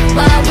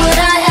why would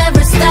I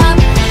ever stop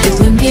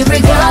doing me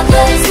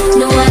regardless?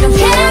 No, I don't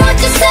care what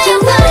you say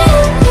about it,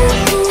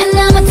 and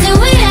I'ma do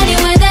it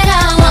anyway that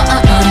I want.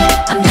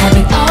 I'm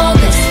having all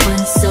this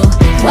fun, so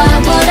why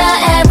would I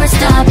ever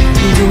stop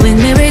doing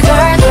me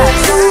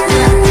regardless?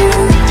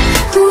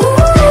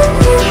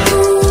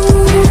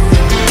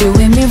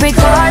 Doing me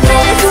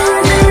regardless.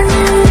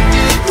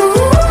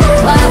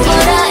 Why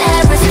would I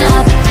ever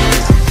stop?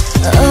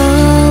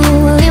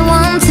 Oh, you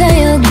won't tell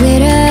your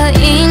glitter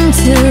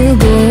into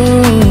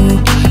gold,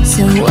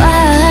 so why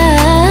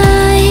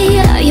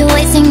are you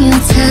wasting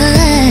your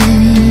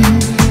time?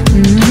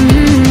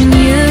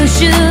 You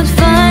should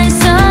find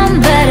some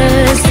better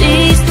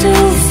seeds to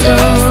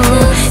sow.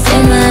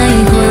 They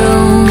might grow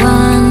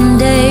one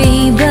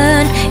day,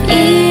 but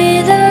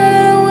either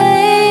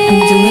way, I'm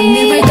doing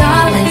me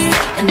regardless,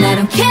 and I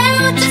don't care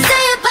what you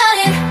say about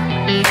it,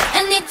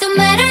 and it don't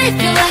matter if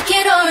you like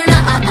it or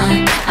not.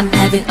 I'm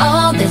having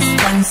all this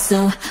fun, so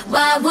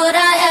why would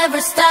I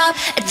ever stop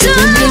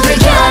doing me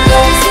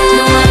regardless?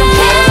 No, I don't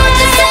care what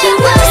you say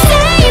about it,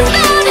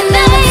 and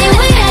I'ma do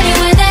it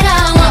anyway that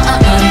I want.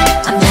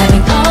 I'm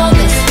having all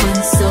this fun,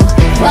 so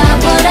why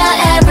would I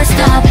ever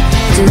stop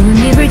doing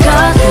me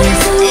regardless?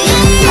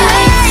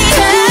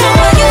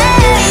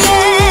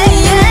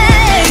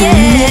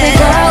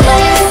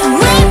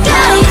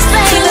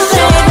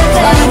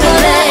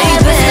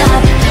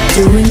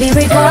 Doing me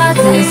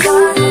regardless.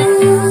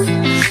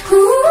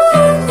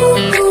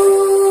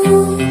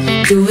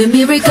 Doing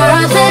me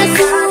regardless.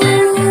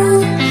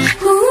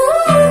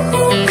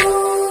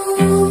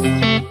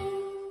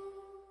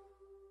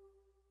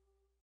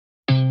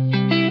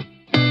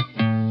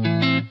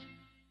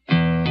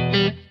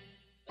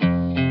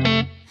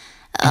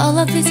 All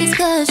of this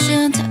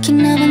discussion,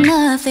 talking about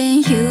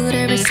nothing you'd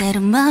ever say to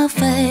my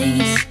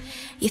face.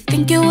 You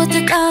think you're with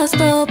the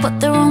gospel, but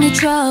they're only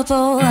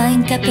trouble. I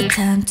ain't got the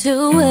time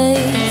to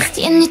waste.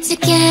 You need to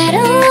get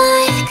a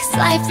life, 'cause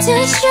life's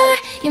too short.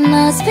 You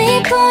must be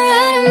bored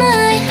out of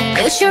mind.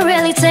 You should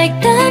really take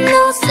the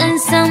notes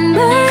and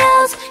somewhere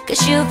else,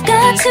 'cause you've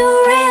got to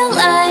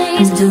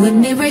realize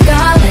doing me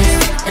regardless,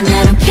 and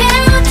I don't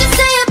care what you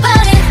say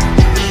about it,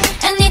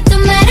 and it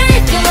don't matter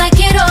if you like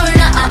it or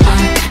not.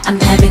 I'm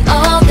having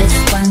all this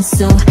fun,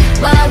 so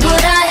why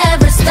would I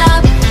ever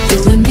stop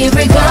doing me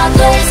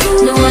regardless?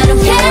 No, I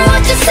don't care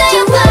what you say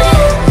about it,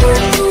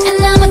 and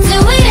I'ma do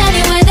it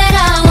anyway that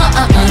I want.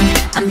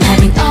 I'm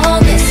having all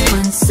this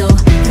fun, so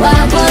why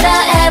would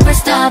I ever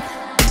stop?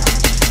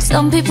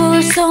 Some people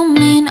are so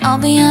mean, I'll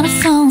be on a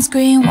phone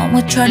screen when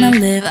we're trying to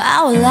live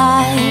our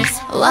lives.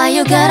 Why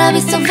you gotta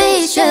be so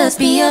vicious?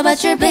 Be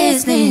about your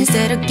business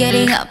instead of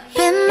getting up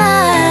in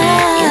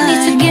mine. You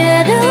need to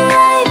get a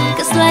life,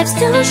 'cause life's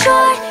too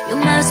short. You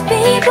must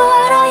be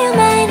bored or you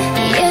mind.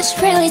 You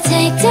should really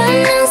take the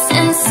notes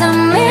and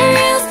somewhere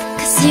else,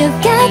 'cause you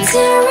got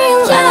to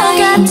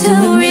realize,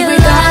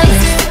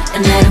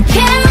 and I don't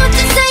care what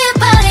you say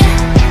about it,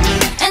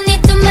 and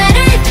it don't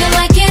matter if you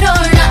like it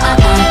or not.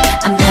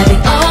 I'm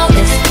having all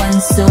this fun,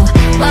 so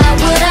why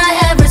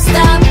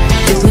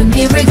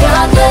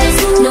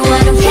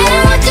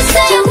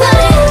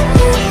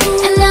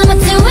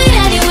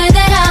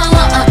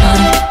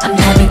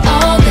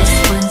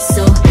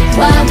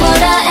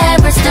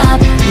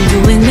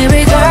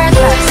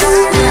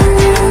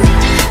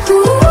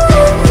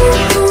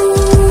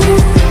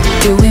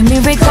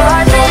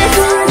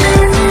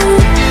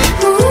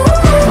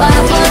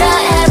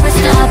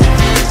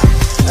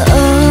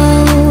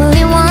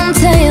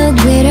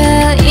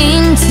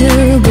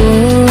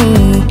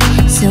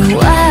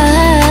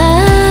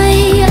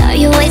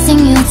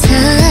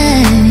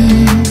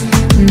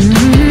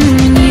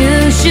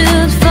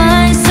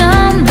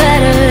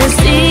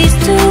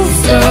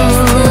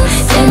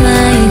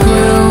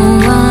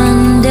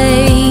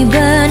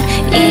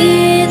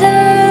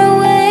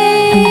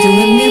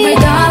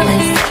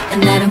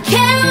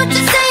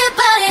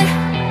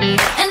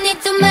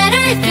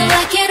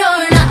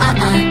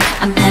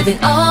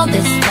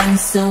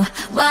so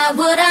why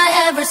would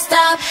I ever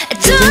stop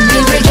doing me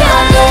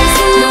regardless?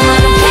 No, I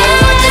don't care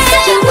what they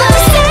say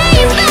about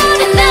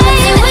it, and I'ma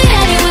do it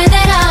anyway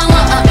that I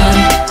want.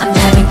 I'm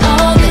having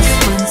all this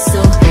fun, so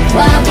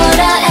why would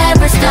I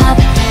ever stop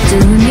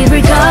doing me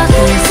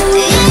regardless?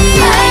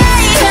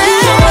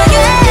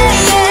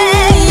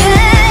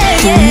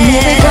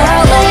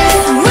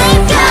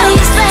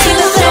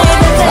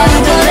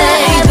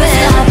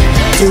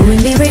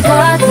 Doing me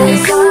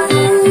regardless.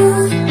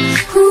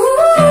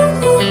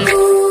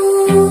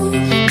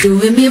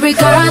 Doing me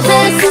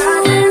regardless.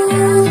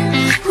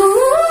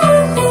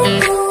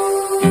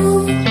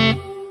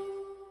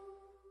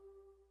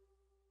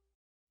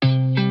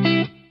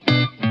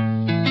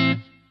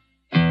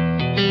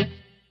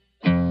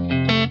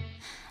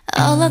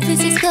 All of this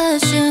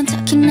discussion,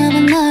 talking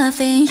about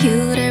nothing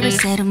you'd ever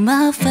say to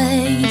my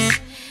face.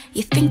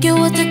 You think you're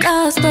with the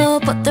gospel,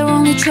 but they're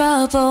only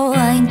trouble.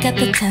 I ain't got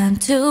the time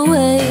to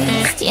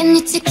waste. You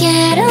need to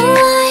get a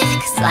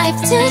life, cause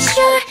life's too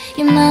short.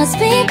 You must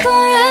be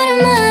bored out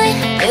of mind.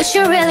 You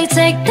should really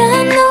take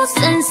the notes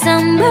and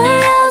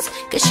somewhere else,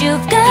 cause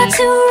you've got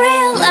to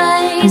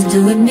realize I'm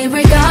doing me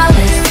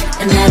regardless,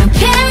 and I don't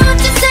care what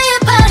to say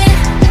about it.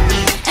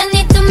 And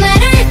it don't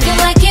matter if you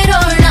like it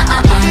or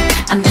not.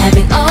 I'm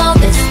having all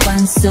this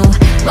fun, so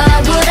why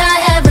would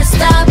I ever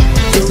stop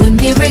doing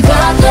me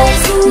regardless?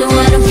 No,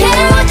 I don't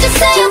care what you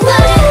say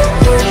about it,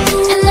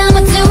 and I'ma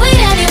do it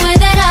anyway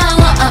that I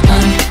want.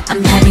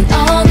 I'm having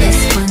all this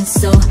fun,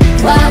 so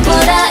why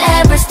would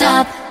I ever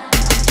stop?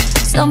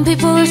 Some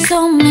people are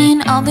so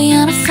mean, I'll be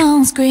on a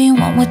phone screen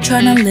when we're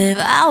trying to live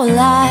our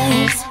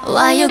lives.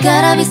 Why you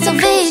gotta be so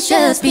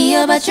vicious? Be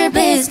about your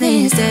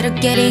business instead of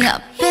getting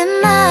up in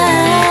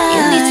mine.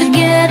 You need to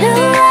get a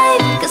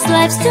life, cause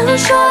life's too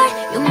short.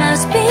 You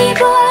must be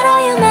bored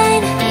out your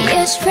mind.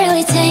 You should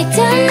really take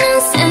the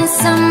notes and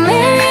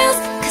somewhere else,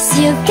 cause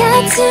you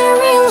got to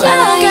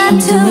realize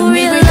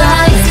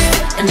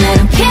and I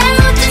don't care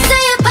what you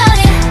say about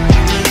it,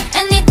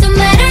 and it don't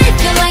matter if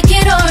you like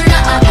it or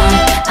not.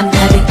 I'm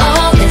having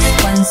all this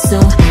fun, so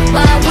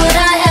why would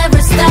I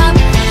ever stop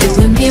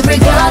doing me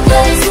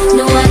regardless?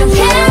 No, I don't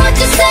care what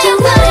you say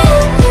about it,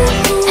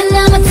 and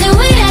I'ma do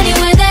it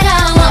anyway that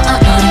I want.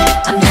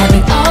 I'm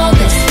having all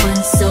this fun,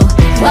 so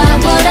why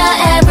would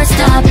I ever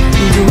stop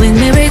doing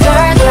me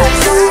regardless?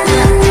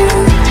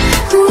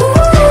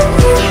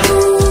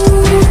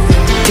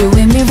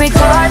 Doing me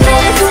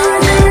regardless.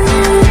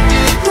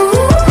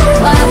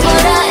 Why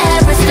would I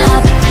ever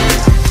stop?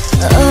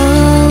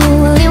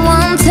 Oh, you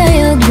won't tell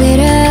your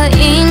glitter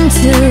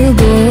into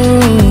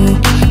gold,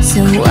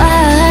 so why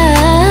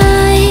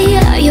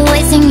are you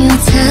wasting your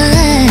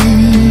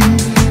time?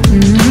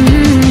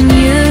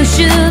 You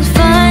should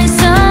find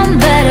some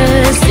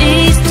better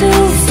seeds to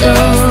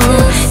sow.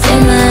 They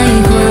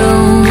might grow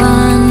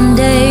one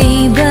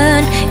day,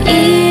 but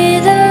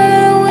either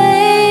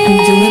way I'm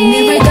doing me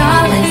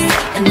regardless,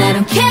 and I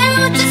don't care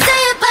what you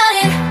say about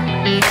it,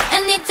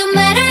 and it don't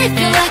matter if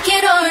you like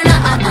it or not.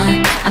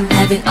 I'm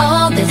having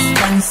all this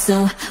fun,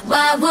 so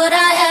why would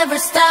I ever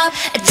stop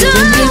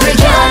doing me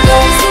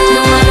regardless?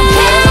 No, I don't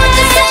care what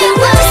you say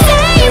about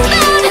it,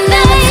 and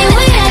I'ma do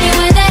it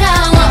anyway that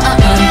I want.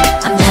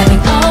 I'm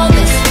having all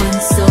this fun,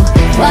 so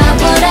why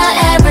would I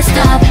ever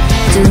stop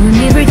doing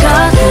me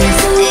regardless?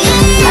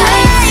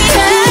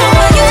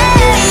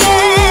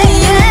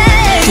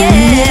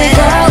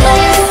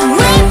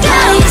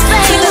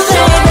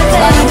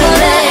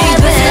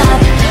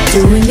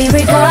 Doing me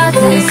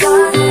regardless.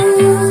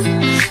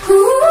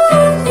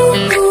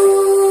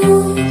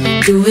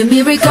 Doing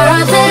me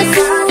regardless.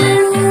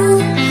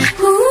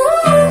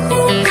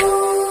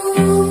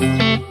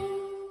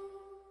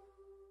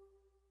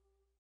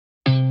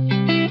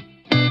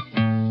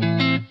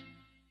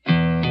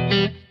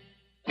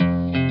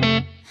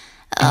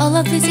 All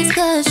of this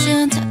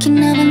discussion, talking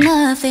about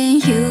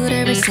nothing you'd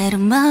ever say to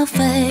my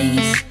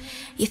face.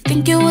 You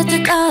think you're with the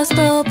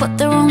gospel, but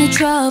they're only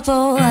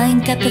trouble. I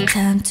ain't got the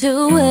time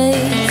to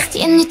waste.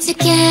 You need to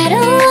get a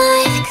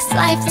life, cause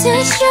life's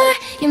too short.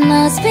 You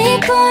must be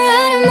bored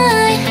out of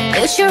mind.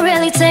 You should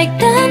really take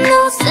the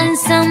notes and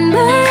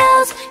somewhere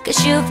else,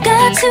 cause you've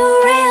got to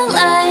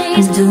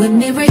realize I'm doing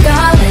me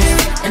regardless,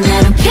 and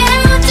I don't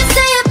care what you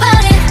say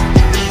about it,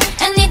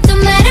 and it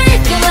don't matter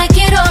if you like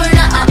it or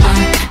not.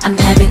 I'm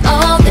having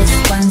all this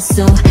fun,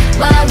 so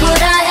why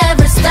would I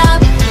ever stop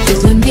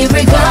doing me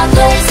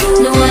regardless?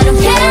 No, I don't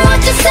care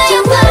what you say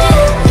about it,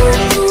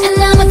 and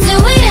I'ma do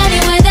it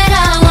anyway that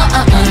I want.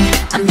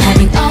 I'm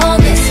having all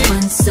this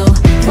fun, so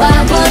why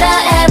would I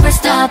ever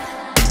stop?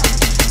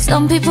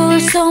 Some people are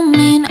so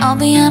mean, I'll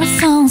be on a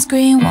phone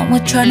screen when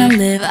we're trying to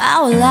live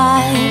our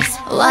lives.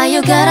 Why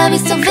you gotta be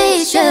so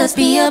vicious?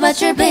 Be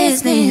about your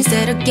business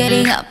instead of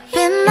getting up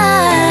in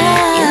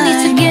mine. You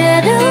need to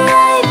get a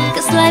life,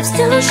 cause life's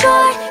too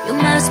short. You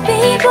must be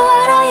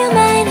bored out your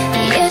mind.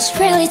 You should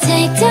really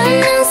take the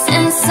notes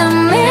and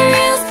somewhere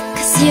else,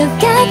 cause you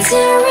got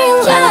to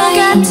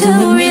realize,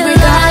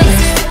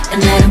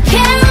 and I don't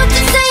care what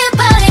you say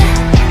about it,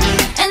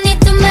 and it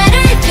don't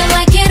matter if you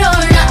like it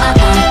or not.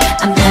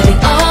 I'm having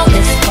all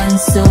this fun,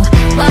 so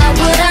why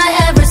would I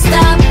ever stop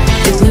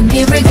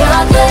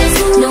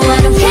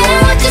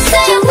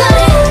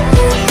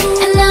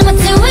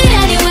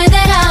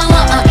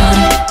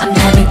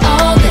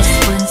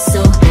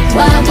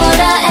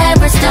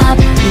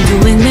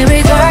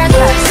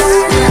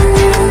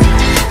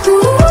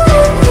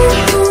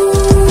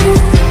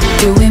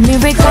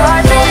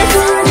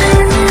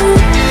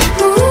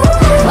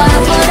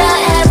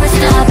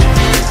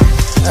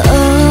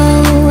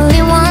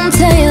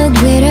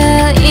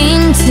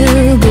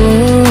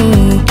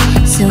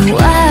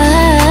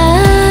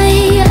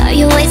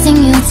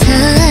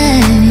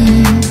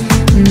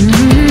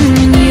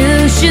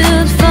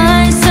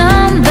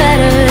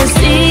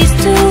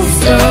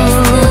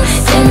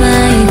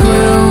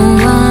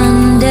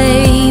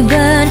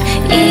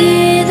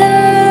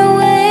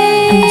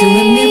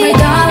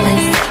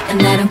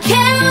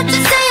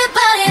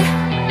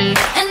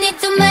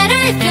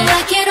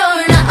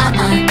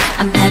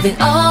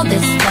having all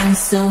this fun,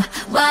 so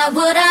why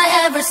would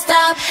I ever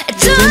stop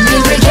doing me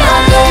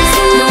regardless?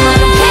 No, I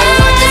don't care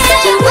what you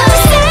say, what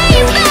you say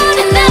about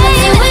it, and I'ma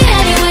do it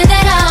any way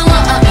that I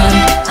want.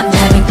 I'm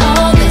having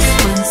all this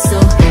fun, so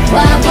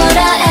why would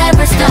I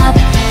ever stop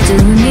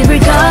doing me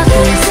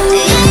regardless?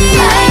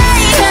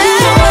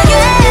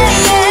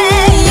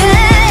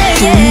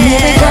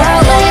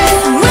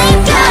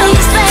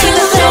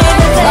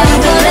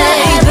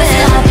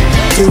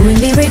 Doing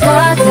me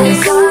regardless.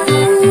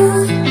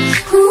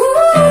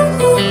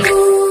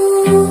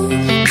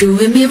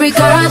 Doing me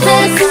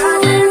regardless.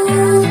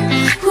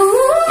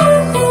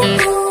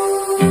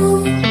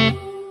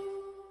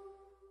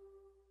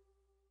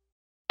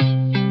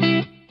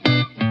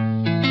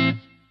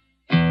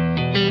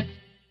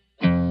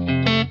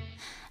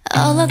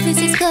 All of this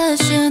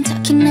discussion,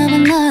 talking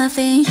about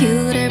nothing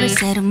you'd ever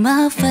said to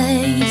my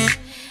face.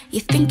 You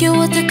think you're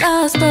with the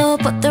gospel,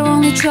 but they're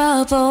only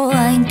trouble.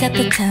 I ain't got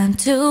the time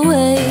to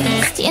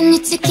waste. You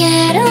need to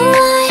get a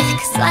life,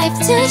 'cause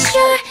life's too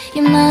short.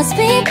 You must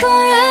be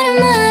bored out of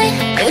mind.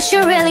 You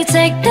should really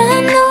take the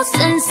notes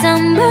and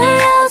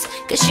somewhere else,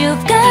 'cause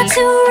you've got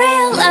to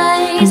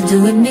realize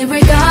doing me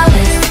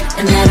regardless,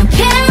 and I don't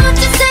care what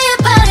you say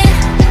about it,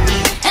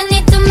 and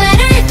it don't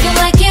matter if you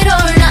like it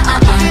or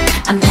not.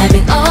 I'm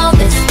having all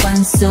this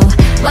fun, so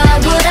why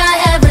would I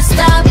ever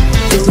stop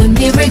doing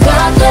me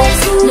regardless?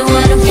 No,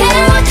 I don't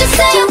care what you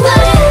say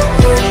about it,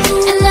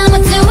 and I'ma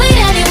do it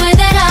any way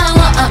that I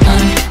want.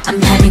 I'm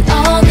having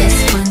all this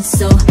fun,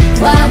 so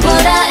why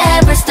would I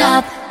ever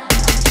stop?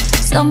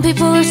 Some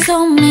people are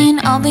so mean,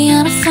 I'll be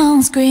on a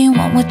phone screen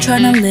when we're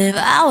trying to live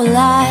our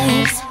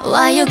lives.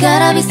 Why you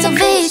gotta be so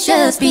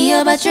vicious? Be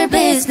about your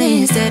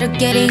business instead of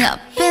getting up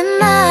in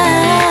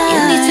mine. You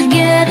need to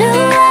get a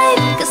life,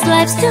 'cause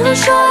life's too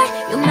short.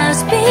 You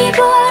must be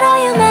bored out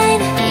your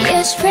mind. You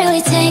should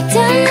really take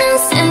the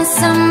notes and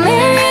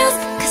somewhere else,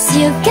 'cause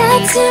you got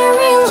to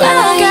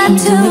realize,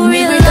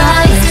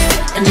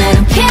 and I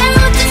don't care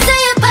what you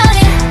say about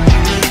it,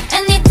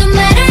 and it don't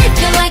matter if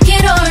you like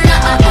it or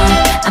not.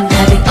 I'm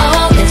having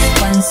all this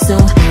fun, so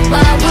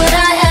why would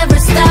I ever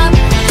stop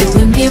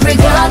doing me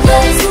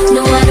regardless?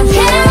 No, I don't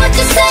care what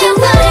you say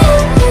about it,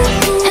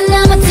 and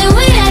I'ma do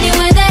it any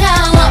way that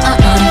I want.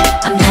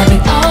 I'm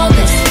having all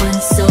this fun,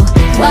 so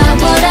why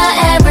would I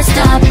ever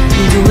stop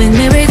doing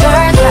me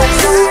regardless?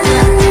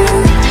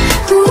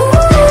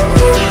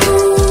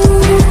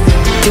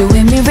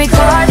 Doing me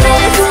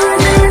regardless.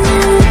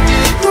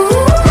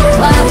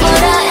 Why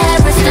would I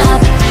ever stop?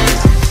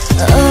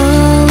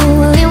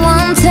 Oh, you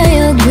won't tell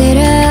your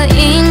glitter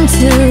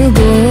into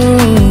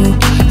gold,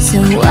 so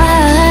why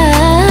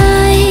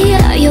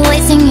are you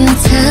wasting your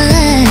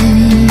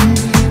time?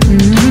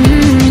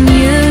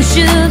 You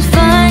should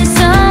find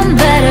some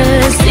better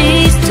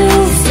seeds to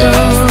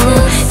sow.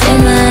 They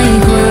might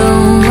grow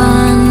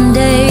one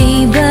day,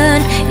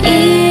 but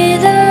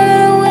either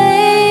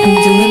way, I'm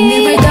doing me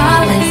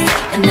regardless,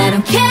 and I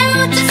don't care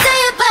what you say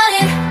about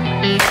it,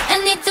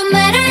 and it don't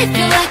matter if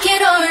you like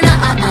it or not.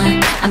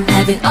 I'm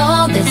having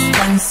all this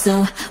fun, so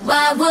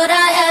why would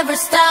I ever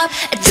stop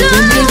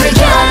doing me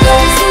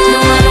regardless? No,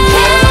 I don't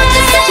care what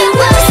you say,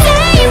 what you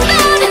say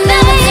about it, and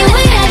I'ma do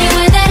it any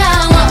way that I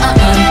want.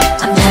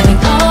 I'm having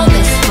all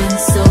this fun,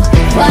 so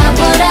why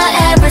would I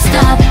ever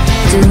stop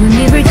doing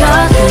me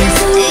regardless?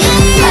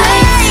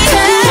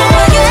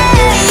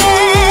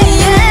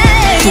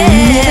 Doing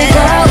me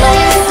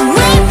regardless.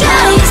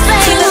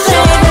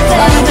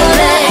 Why would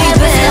I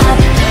ever stop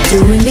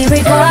doing me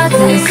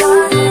regardless?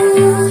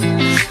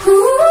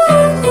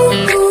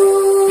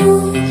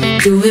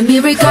 Doing me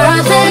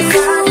regardless.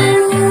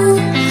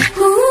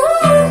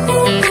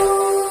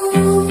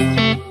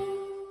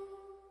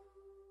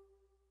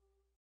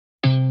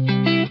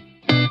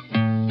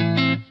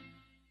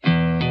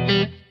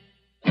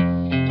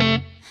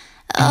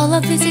 All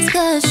of this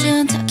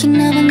discussion, talking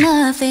about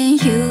nothing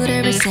you'd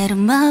ever said to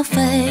my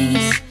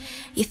face.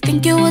 You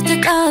think you're with the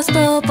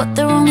gospel, but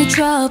they're only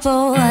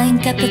trouble. I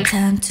ain't got the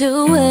time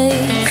to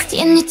waste.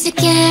 You need to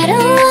get a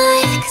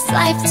life, 'cause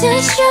life's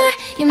too short.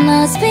 You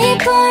must be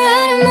bored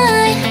out of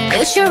mind.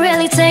 You should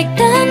really take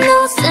the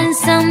notes and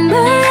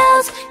somewhere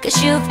else, 'cause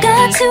you've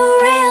got to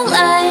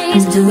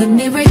realize doing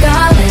me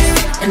regardless,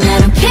 and I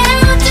don't care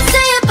what you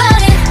say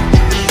about it,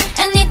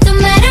 and it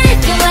don't matter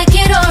if you like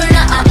it or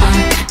not.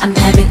 I'm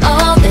having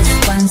all this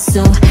fun,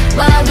 so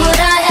why would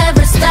I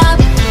ever stop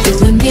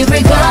doing me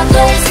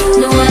regardless?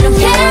 No, I don't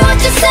care what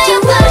you say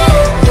about it,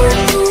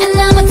 and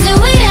I'ma do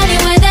it any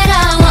way that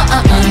I want.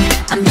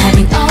 I'm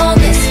having all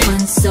this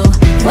fun, so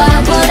why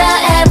would I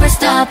ever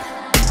stop?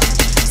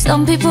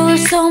 Some people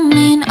are so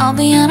mean, I'll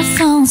be on a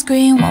phone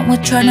screen when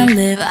we're trying to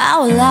live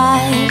our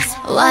lives.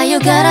 Why you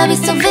gotta be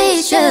so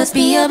vicious?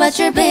 Be about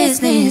your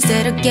business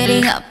instead of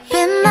getting up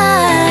in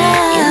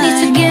mine. You need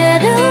to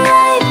get a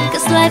life,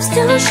 'cause life's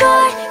too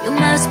short. You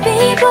must be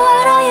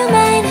bored out your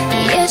mind.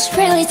 You should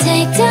really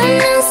take the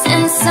notes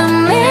and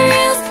somewhere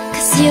else,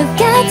 'cause you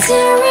got to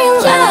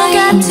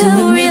realize,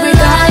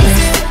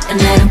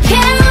 and I don't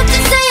care what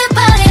you say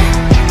about it,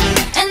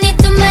 and it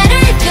don't matter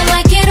if you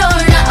like it or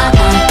not.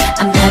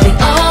 I'm having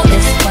all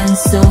this fun,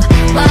 so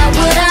why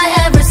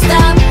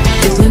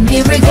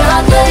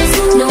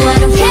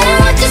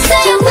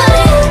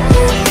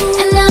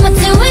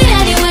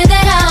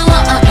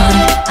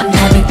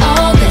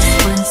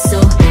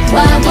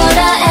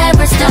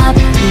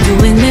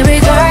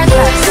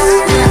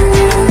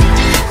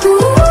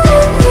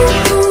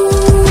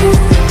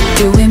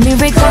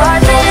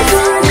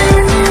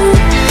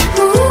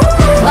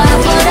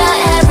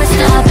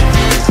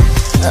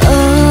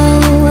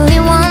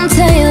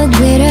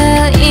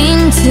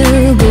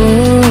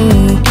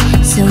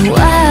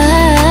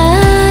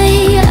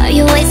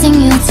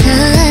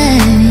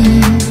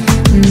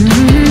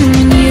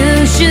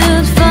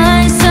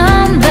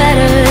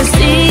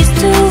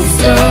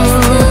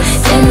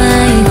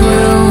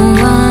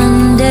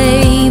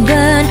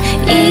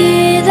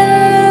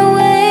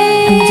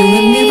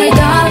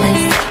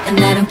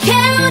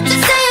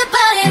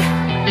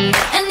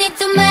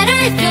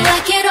if you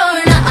like it or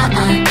not.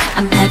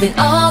 I'm having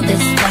all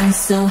this fun,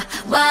 so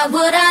why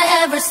would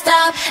I ever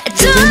stop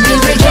doing me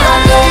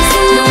regardless?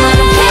 No, I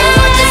don't care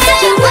what you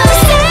say about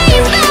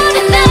it,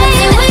 and I'ma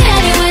do it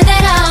any way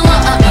that I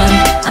want.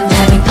 I'm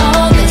having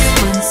all this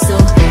fun, so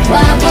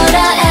why would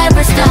I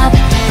ever stop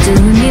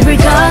doing me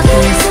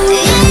regardless?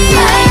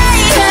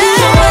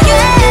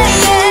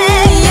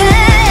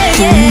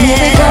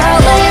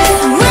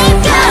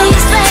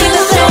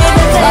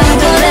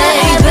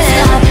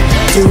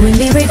 Doing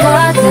me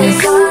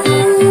regardless.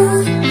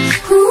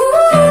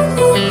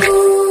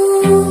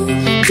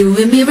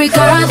 Doing me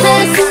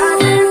regardless.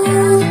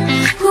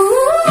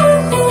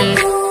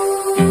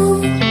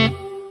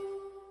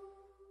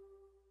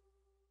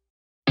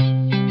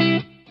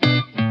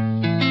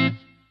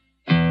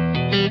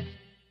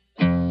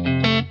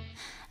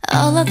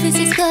 All of this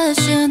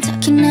discussion,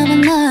 talking about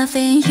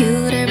nothing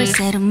you'd ever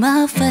said to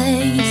my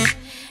face.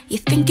 You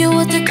think you're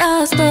with the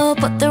gospel,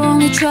 but they're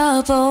only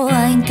trouble.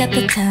 I ain't got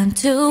the time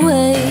to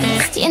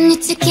waste. You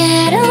need to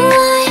get a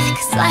life,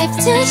 cause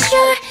life's too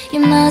short.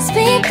 You must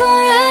be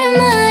bored out of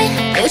mind.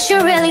 You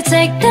should really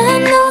take the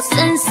notes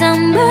and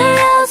somewhere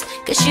else,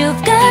 cause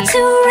you've got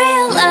to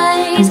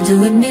realize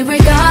doing me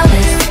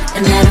regardless,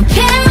 and I don't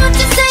care what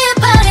you say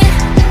about it.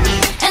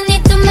 And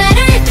it don't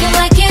matter if you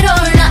like it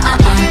or not.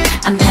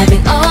 I'm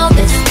having all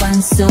this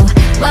fun, so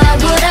why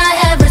would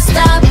I ever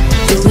stop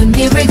doing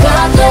me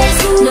regardless?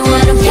 No,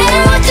 I don't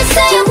care what you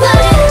say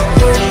about it,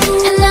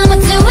 and I'ma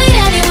do it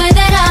any way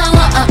that I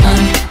want.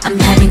 I'm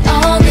having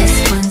all this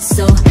fun,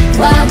 so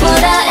why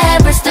would I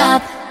ever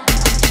stop?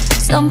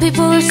 Some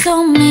people are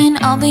so mean,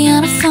 I'll be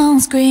on a phone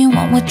screen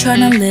when we're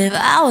trying to live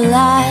our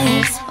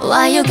lives.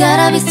 Why you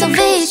gotta be so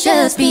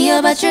vicious? Be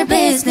about your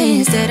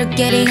business instead of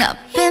getting up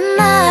in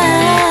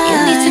mine. You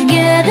need to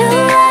get a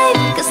life,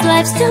 cause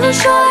life's too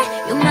short.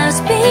 You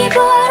must be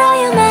bored out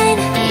your mind.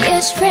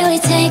 You should really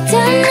take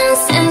the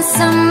notes and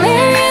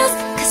somewhere else,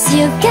 cause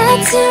you got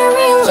to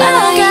realize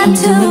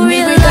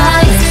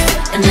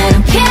and I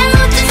don't care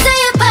what you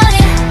say about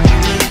it,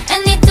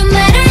 and it don't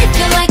matter if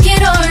you like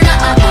it or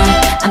not.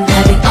 I'm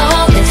having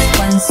all this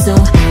fun, so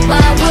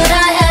why would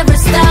I ever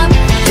stop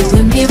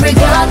doing me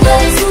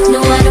regardless? No,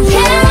 I don't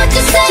care what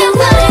you say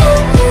about it,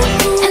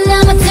 and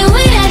I'ma do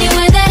it any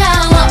way that I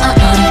want.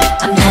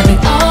 I'm having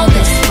all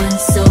this fun,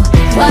 so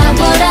why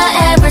would I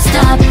ever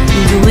stop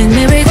doing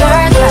me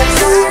regardless?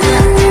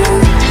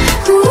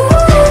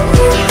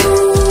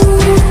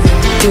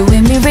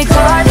 Doing me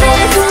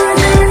regardless.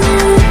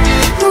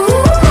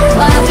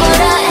 Why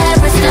would I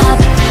ever stop?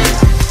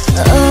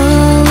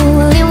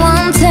 Oh, you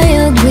won't tell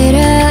your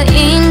glitter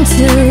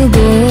into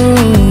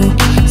gold,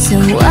 so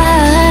why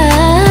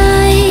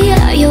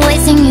are you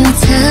wasting your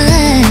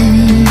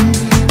time?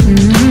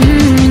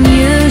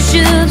 You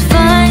should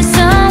find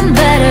some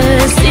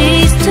better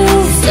seeds to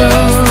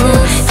sow.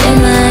 They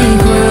might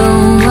grow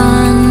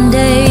one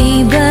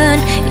day, but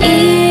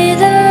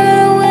either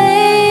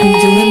way, I'm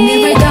doing me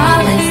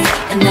regardless,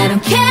 and I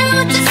don't care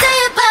what you say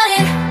about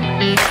it,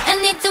 and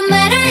it don't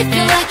matter if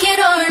you like it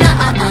or not.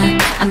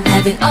 I'm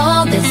having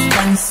all this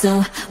fun,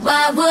 so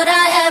why would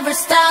I ever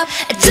stop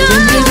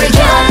doing me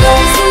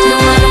regardless? No,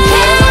 I don't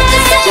care what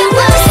you say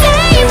about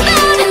it,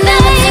 and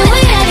I'ma do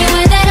it any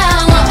way that I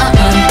want.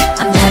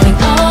 I'm having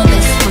all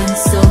this fun,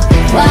 so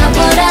why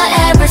would I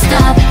ever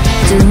stop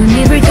doing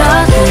me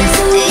regardless?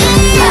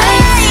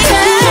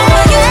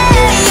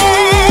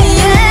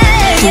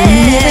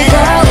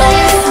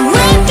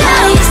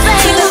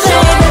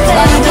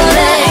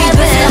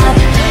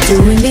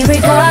 Doing me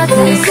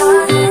regardless.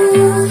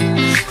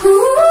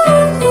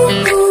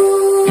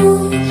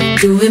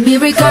 Doing me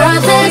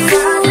regardless.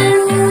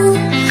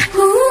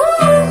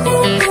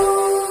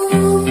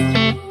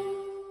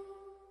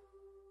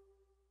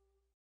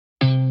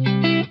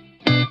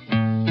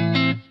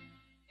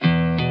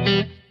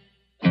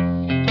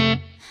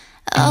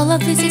 All of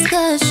this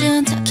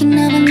discussion, talking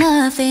about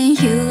nothing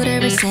you'd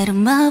ever said to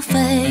my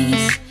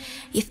face.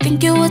 You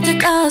think you're with the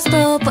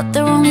gospel, but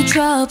they're only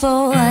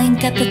trouble. I ain't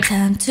got the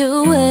time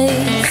to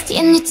waste.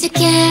 You need to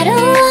get a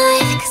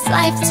life, cause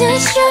life's too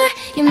short.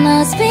 You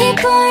must be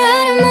bored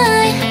out of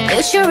mind.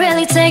 You should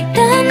really take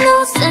the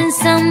notes and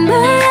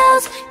somewhere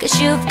else,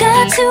 cause you've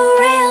got to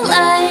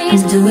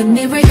realize doing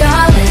me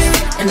regardless,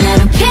 and I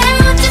don't care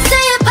what you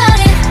say about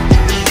it,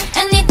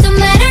 and it don't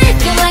matter if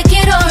you like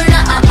it or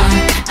not.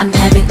 I'm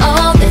having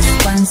all this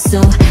fun, so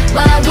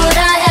why would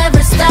I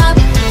ever stop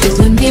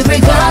doing me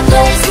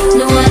regardless?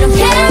 No, I don't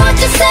care what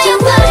you say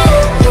about it,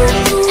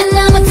 and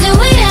I'ma do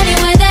it any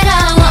way that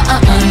I want.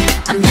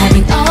 I'm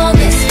having all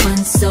this fun,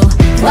 so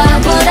why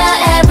would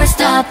I ever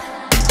stop?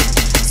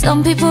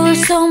 Some people are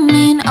so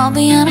mean, I'll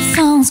be on a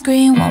phone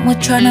screen when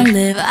we're trying to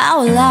live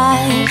our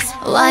lives.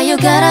 Why you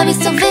gotta be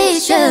so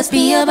vicious?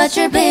 Be about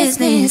your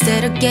business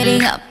instead of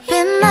getting up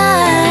in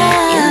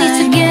mine. You need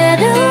to get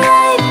a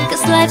life,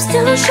 cause life's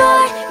too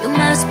short. You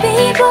must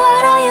be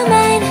bored out your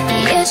mind.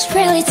 You should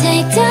really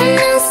take the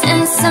notes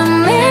and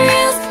somewhere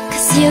else,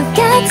 cause you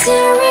got to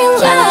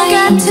realize,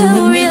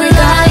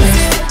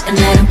 and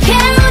I don't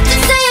care what you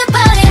say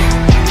about it,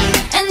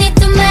 and it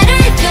don't matter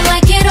if you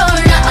like it or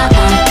not.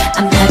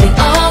 I'm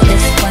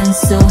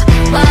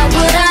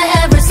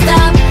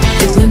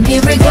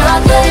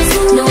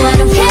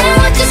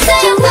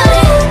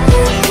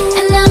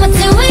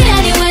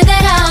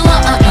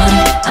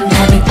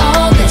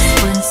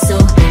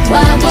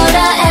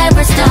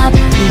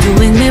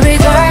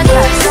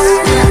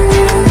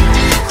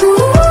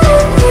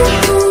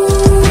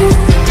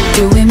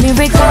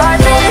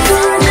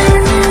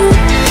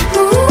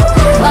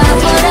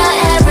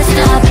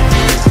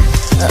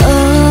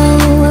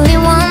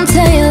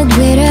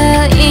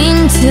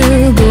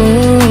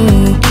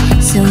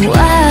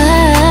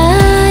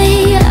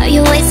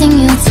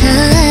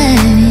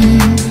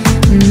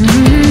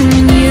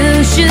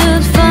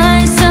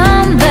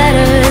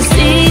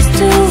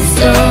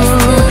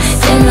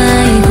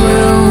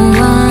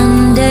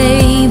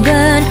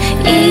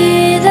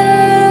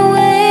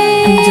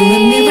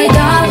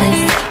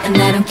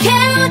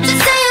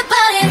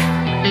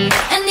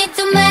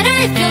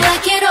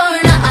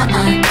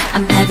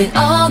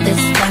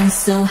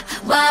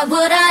why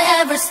would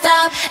I ever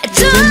stop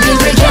doing me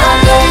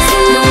regardless?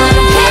 No, I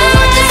don't care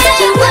what you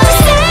say about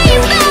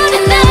it,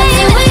 and I'ma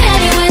do it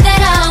anyway that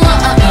I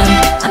want.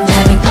 I'm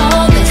having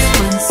all this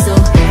fun, so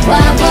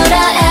why would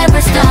I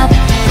ever stop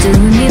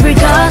doing me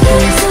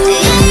regardless?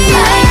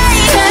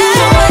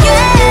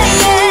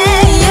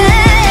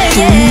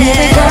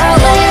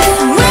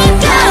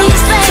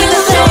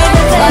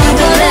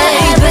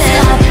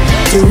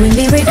 Doing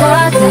me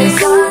regardless.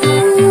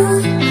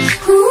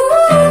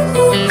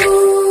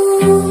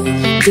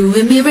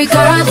 Doing me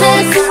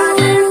regardless.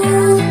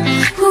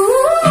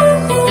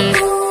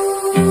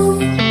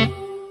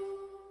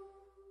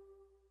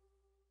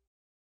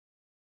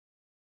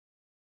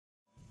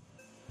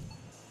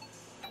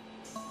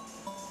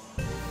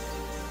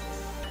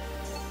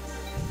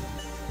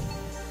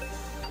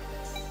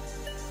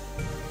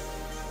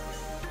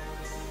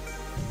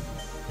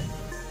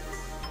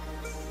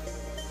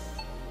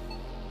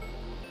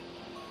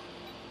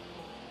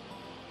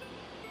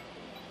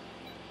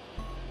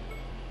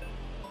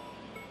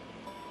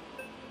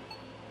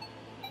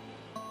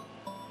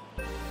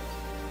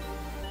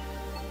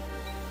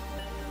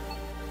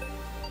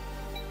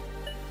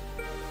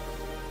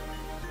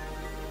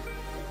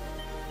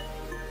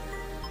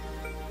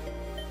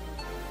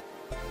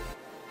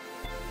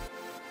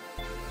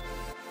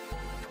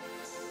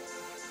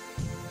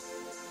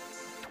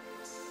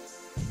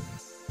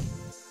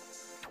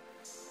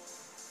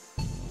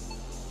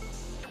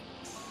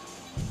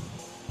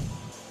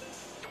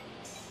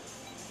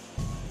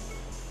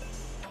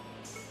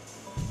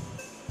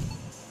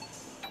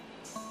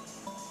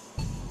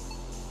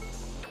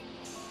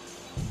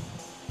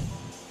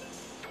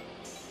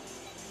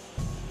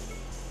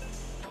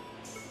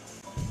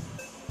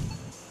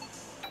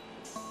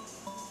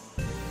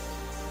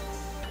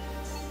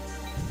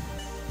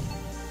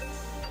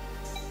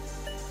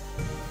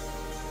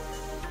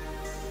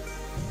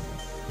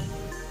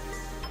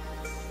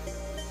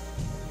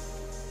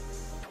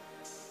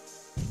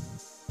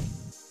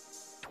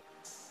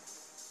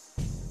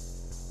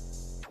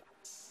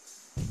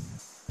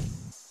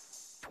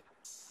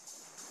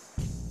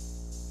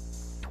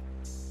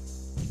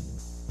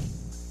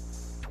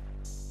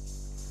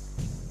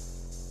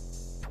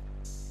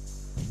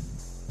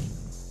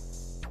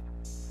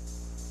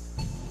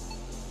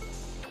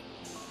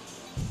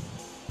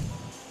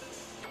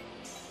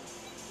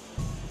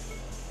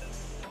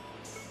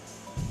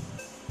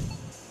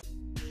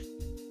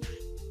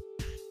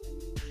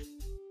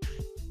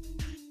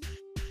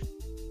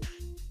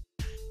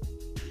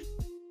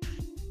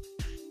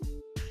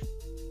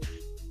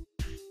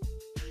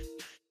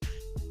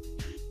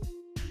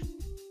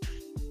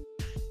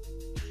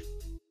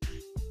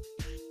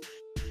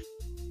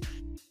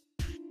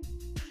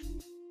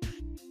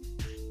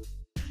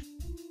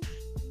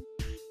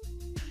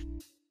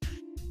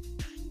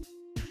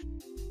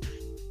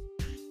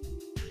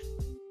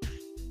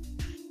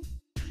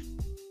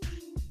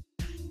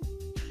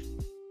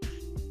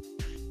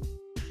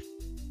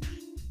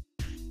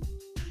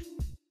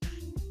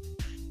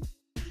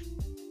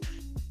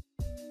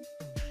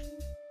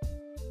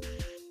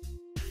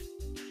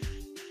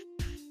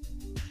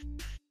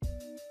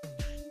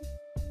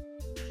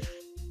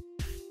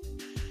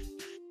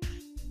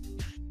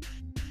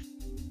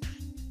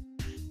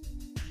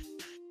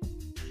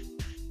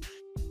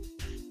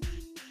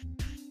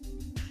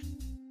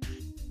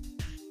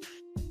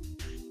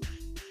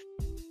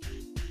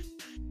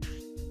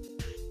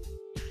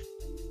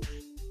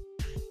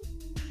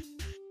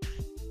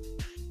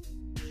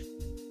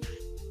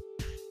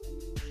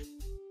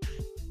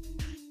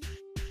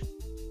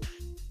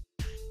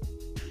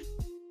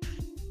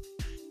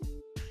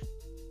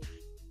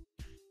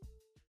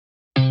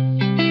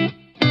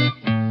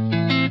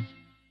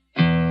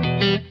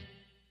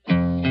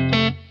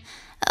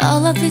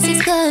 All of this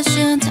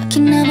discussion,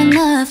 talking about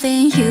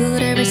nothing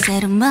you'd ever say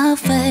to my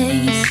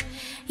face.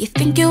 You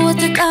think you're with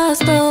the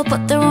gospel,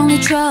 but they're only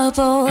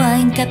trouble. I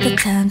ain't got the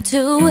time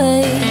to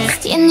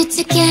waste. You need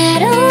to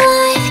get a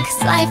life,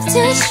 cause life's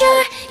too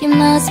short. You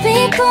must be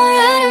bored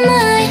out of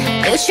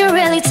mind. You should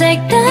really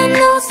take the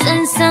notes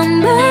and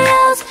somewhere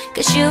else,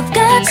 cause you've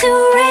got to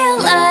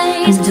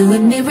realize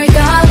doing me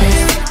regardless,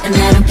 and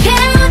I don't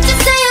care what you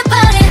say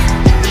about it.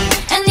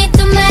 And it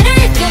don't matter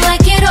if you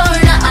like it or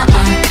not.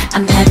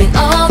 I'm having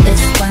all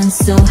this fun,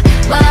 so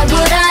why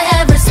would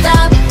I ever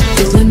stop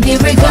doing me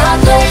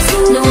regardless?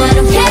 No, I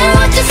don't care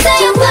what you say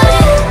about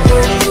it,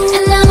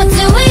 and I'ma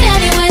do it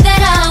anyway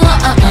that I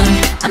want.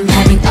 I'm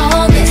having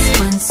all this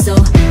fun, so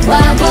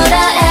why would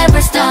I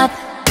ever stop?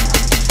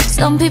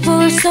 Some people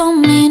are so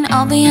mean,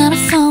 I'll be on a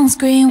phone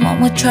screen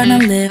when we're trying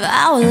to live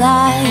our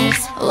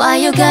lives. Why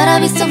you gotta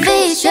be so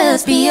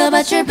vicious? Be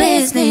about your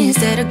business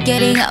instead of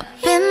getting up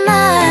in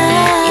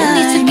mine. You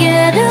need to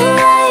get a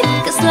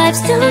life, cause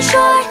life's too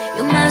short.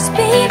 You must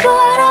be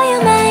bored out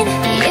your mind.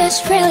 You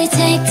should really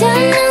take the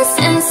notes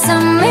and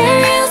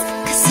somewhere else,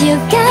 cause you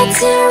got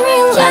to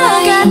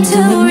realize,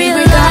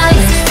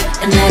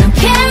 and I don't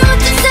care what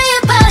you say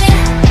about it,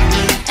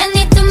 and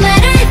it don't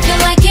matter if you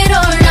like it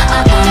or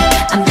not.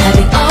 I'm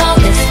having all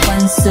this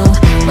fun, so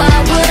why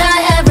would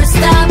I ever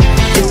stop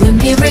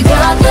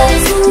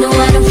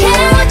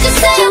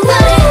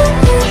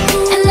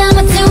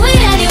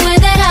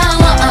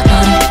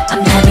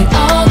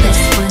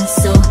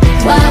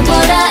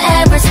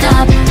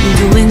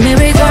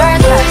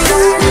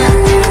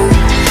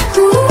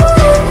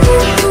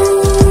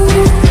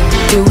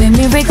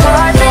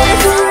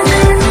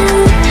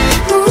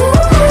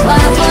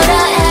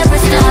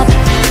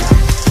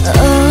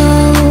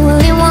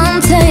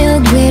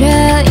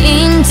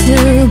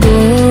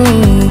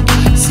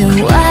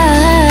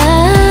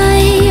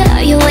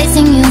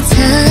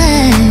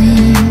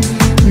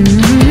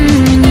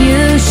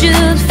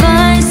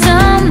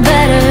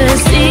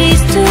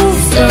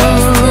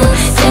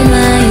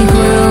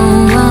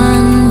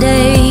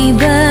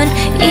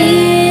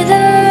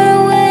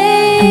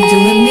I'm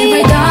doing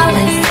me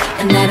regardless,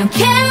 and I don't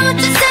care what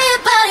you say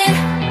about it.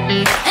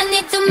 And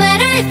it don't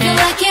matter if you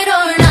like it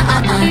or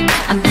not.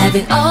 I'm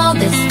having all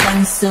this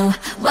fun, so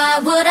why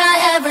would I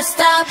ever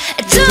stop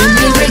doing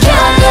me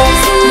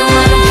regardless?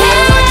 No,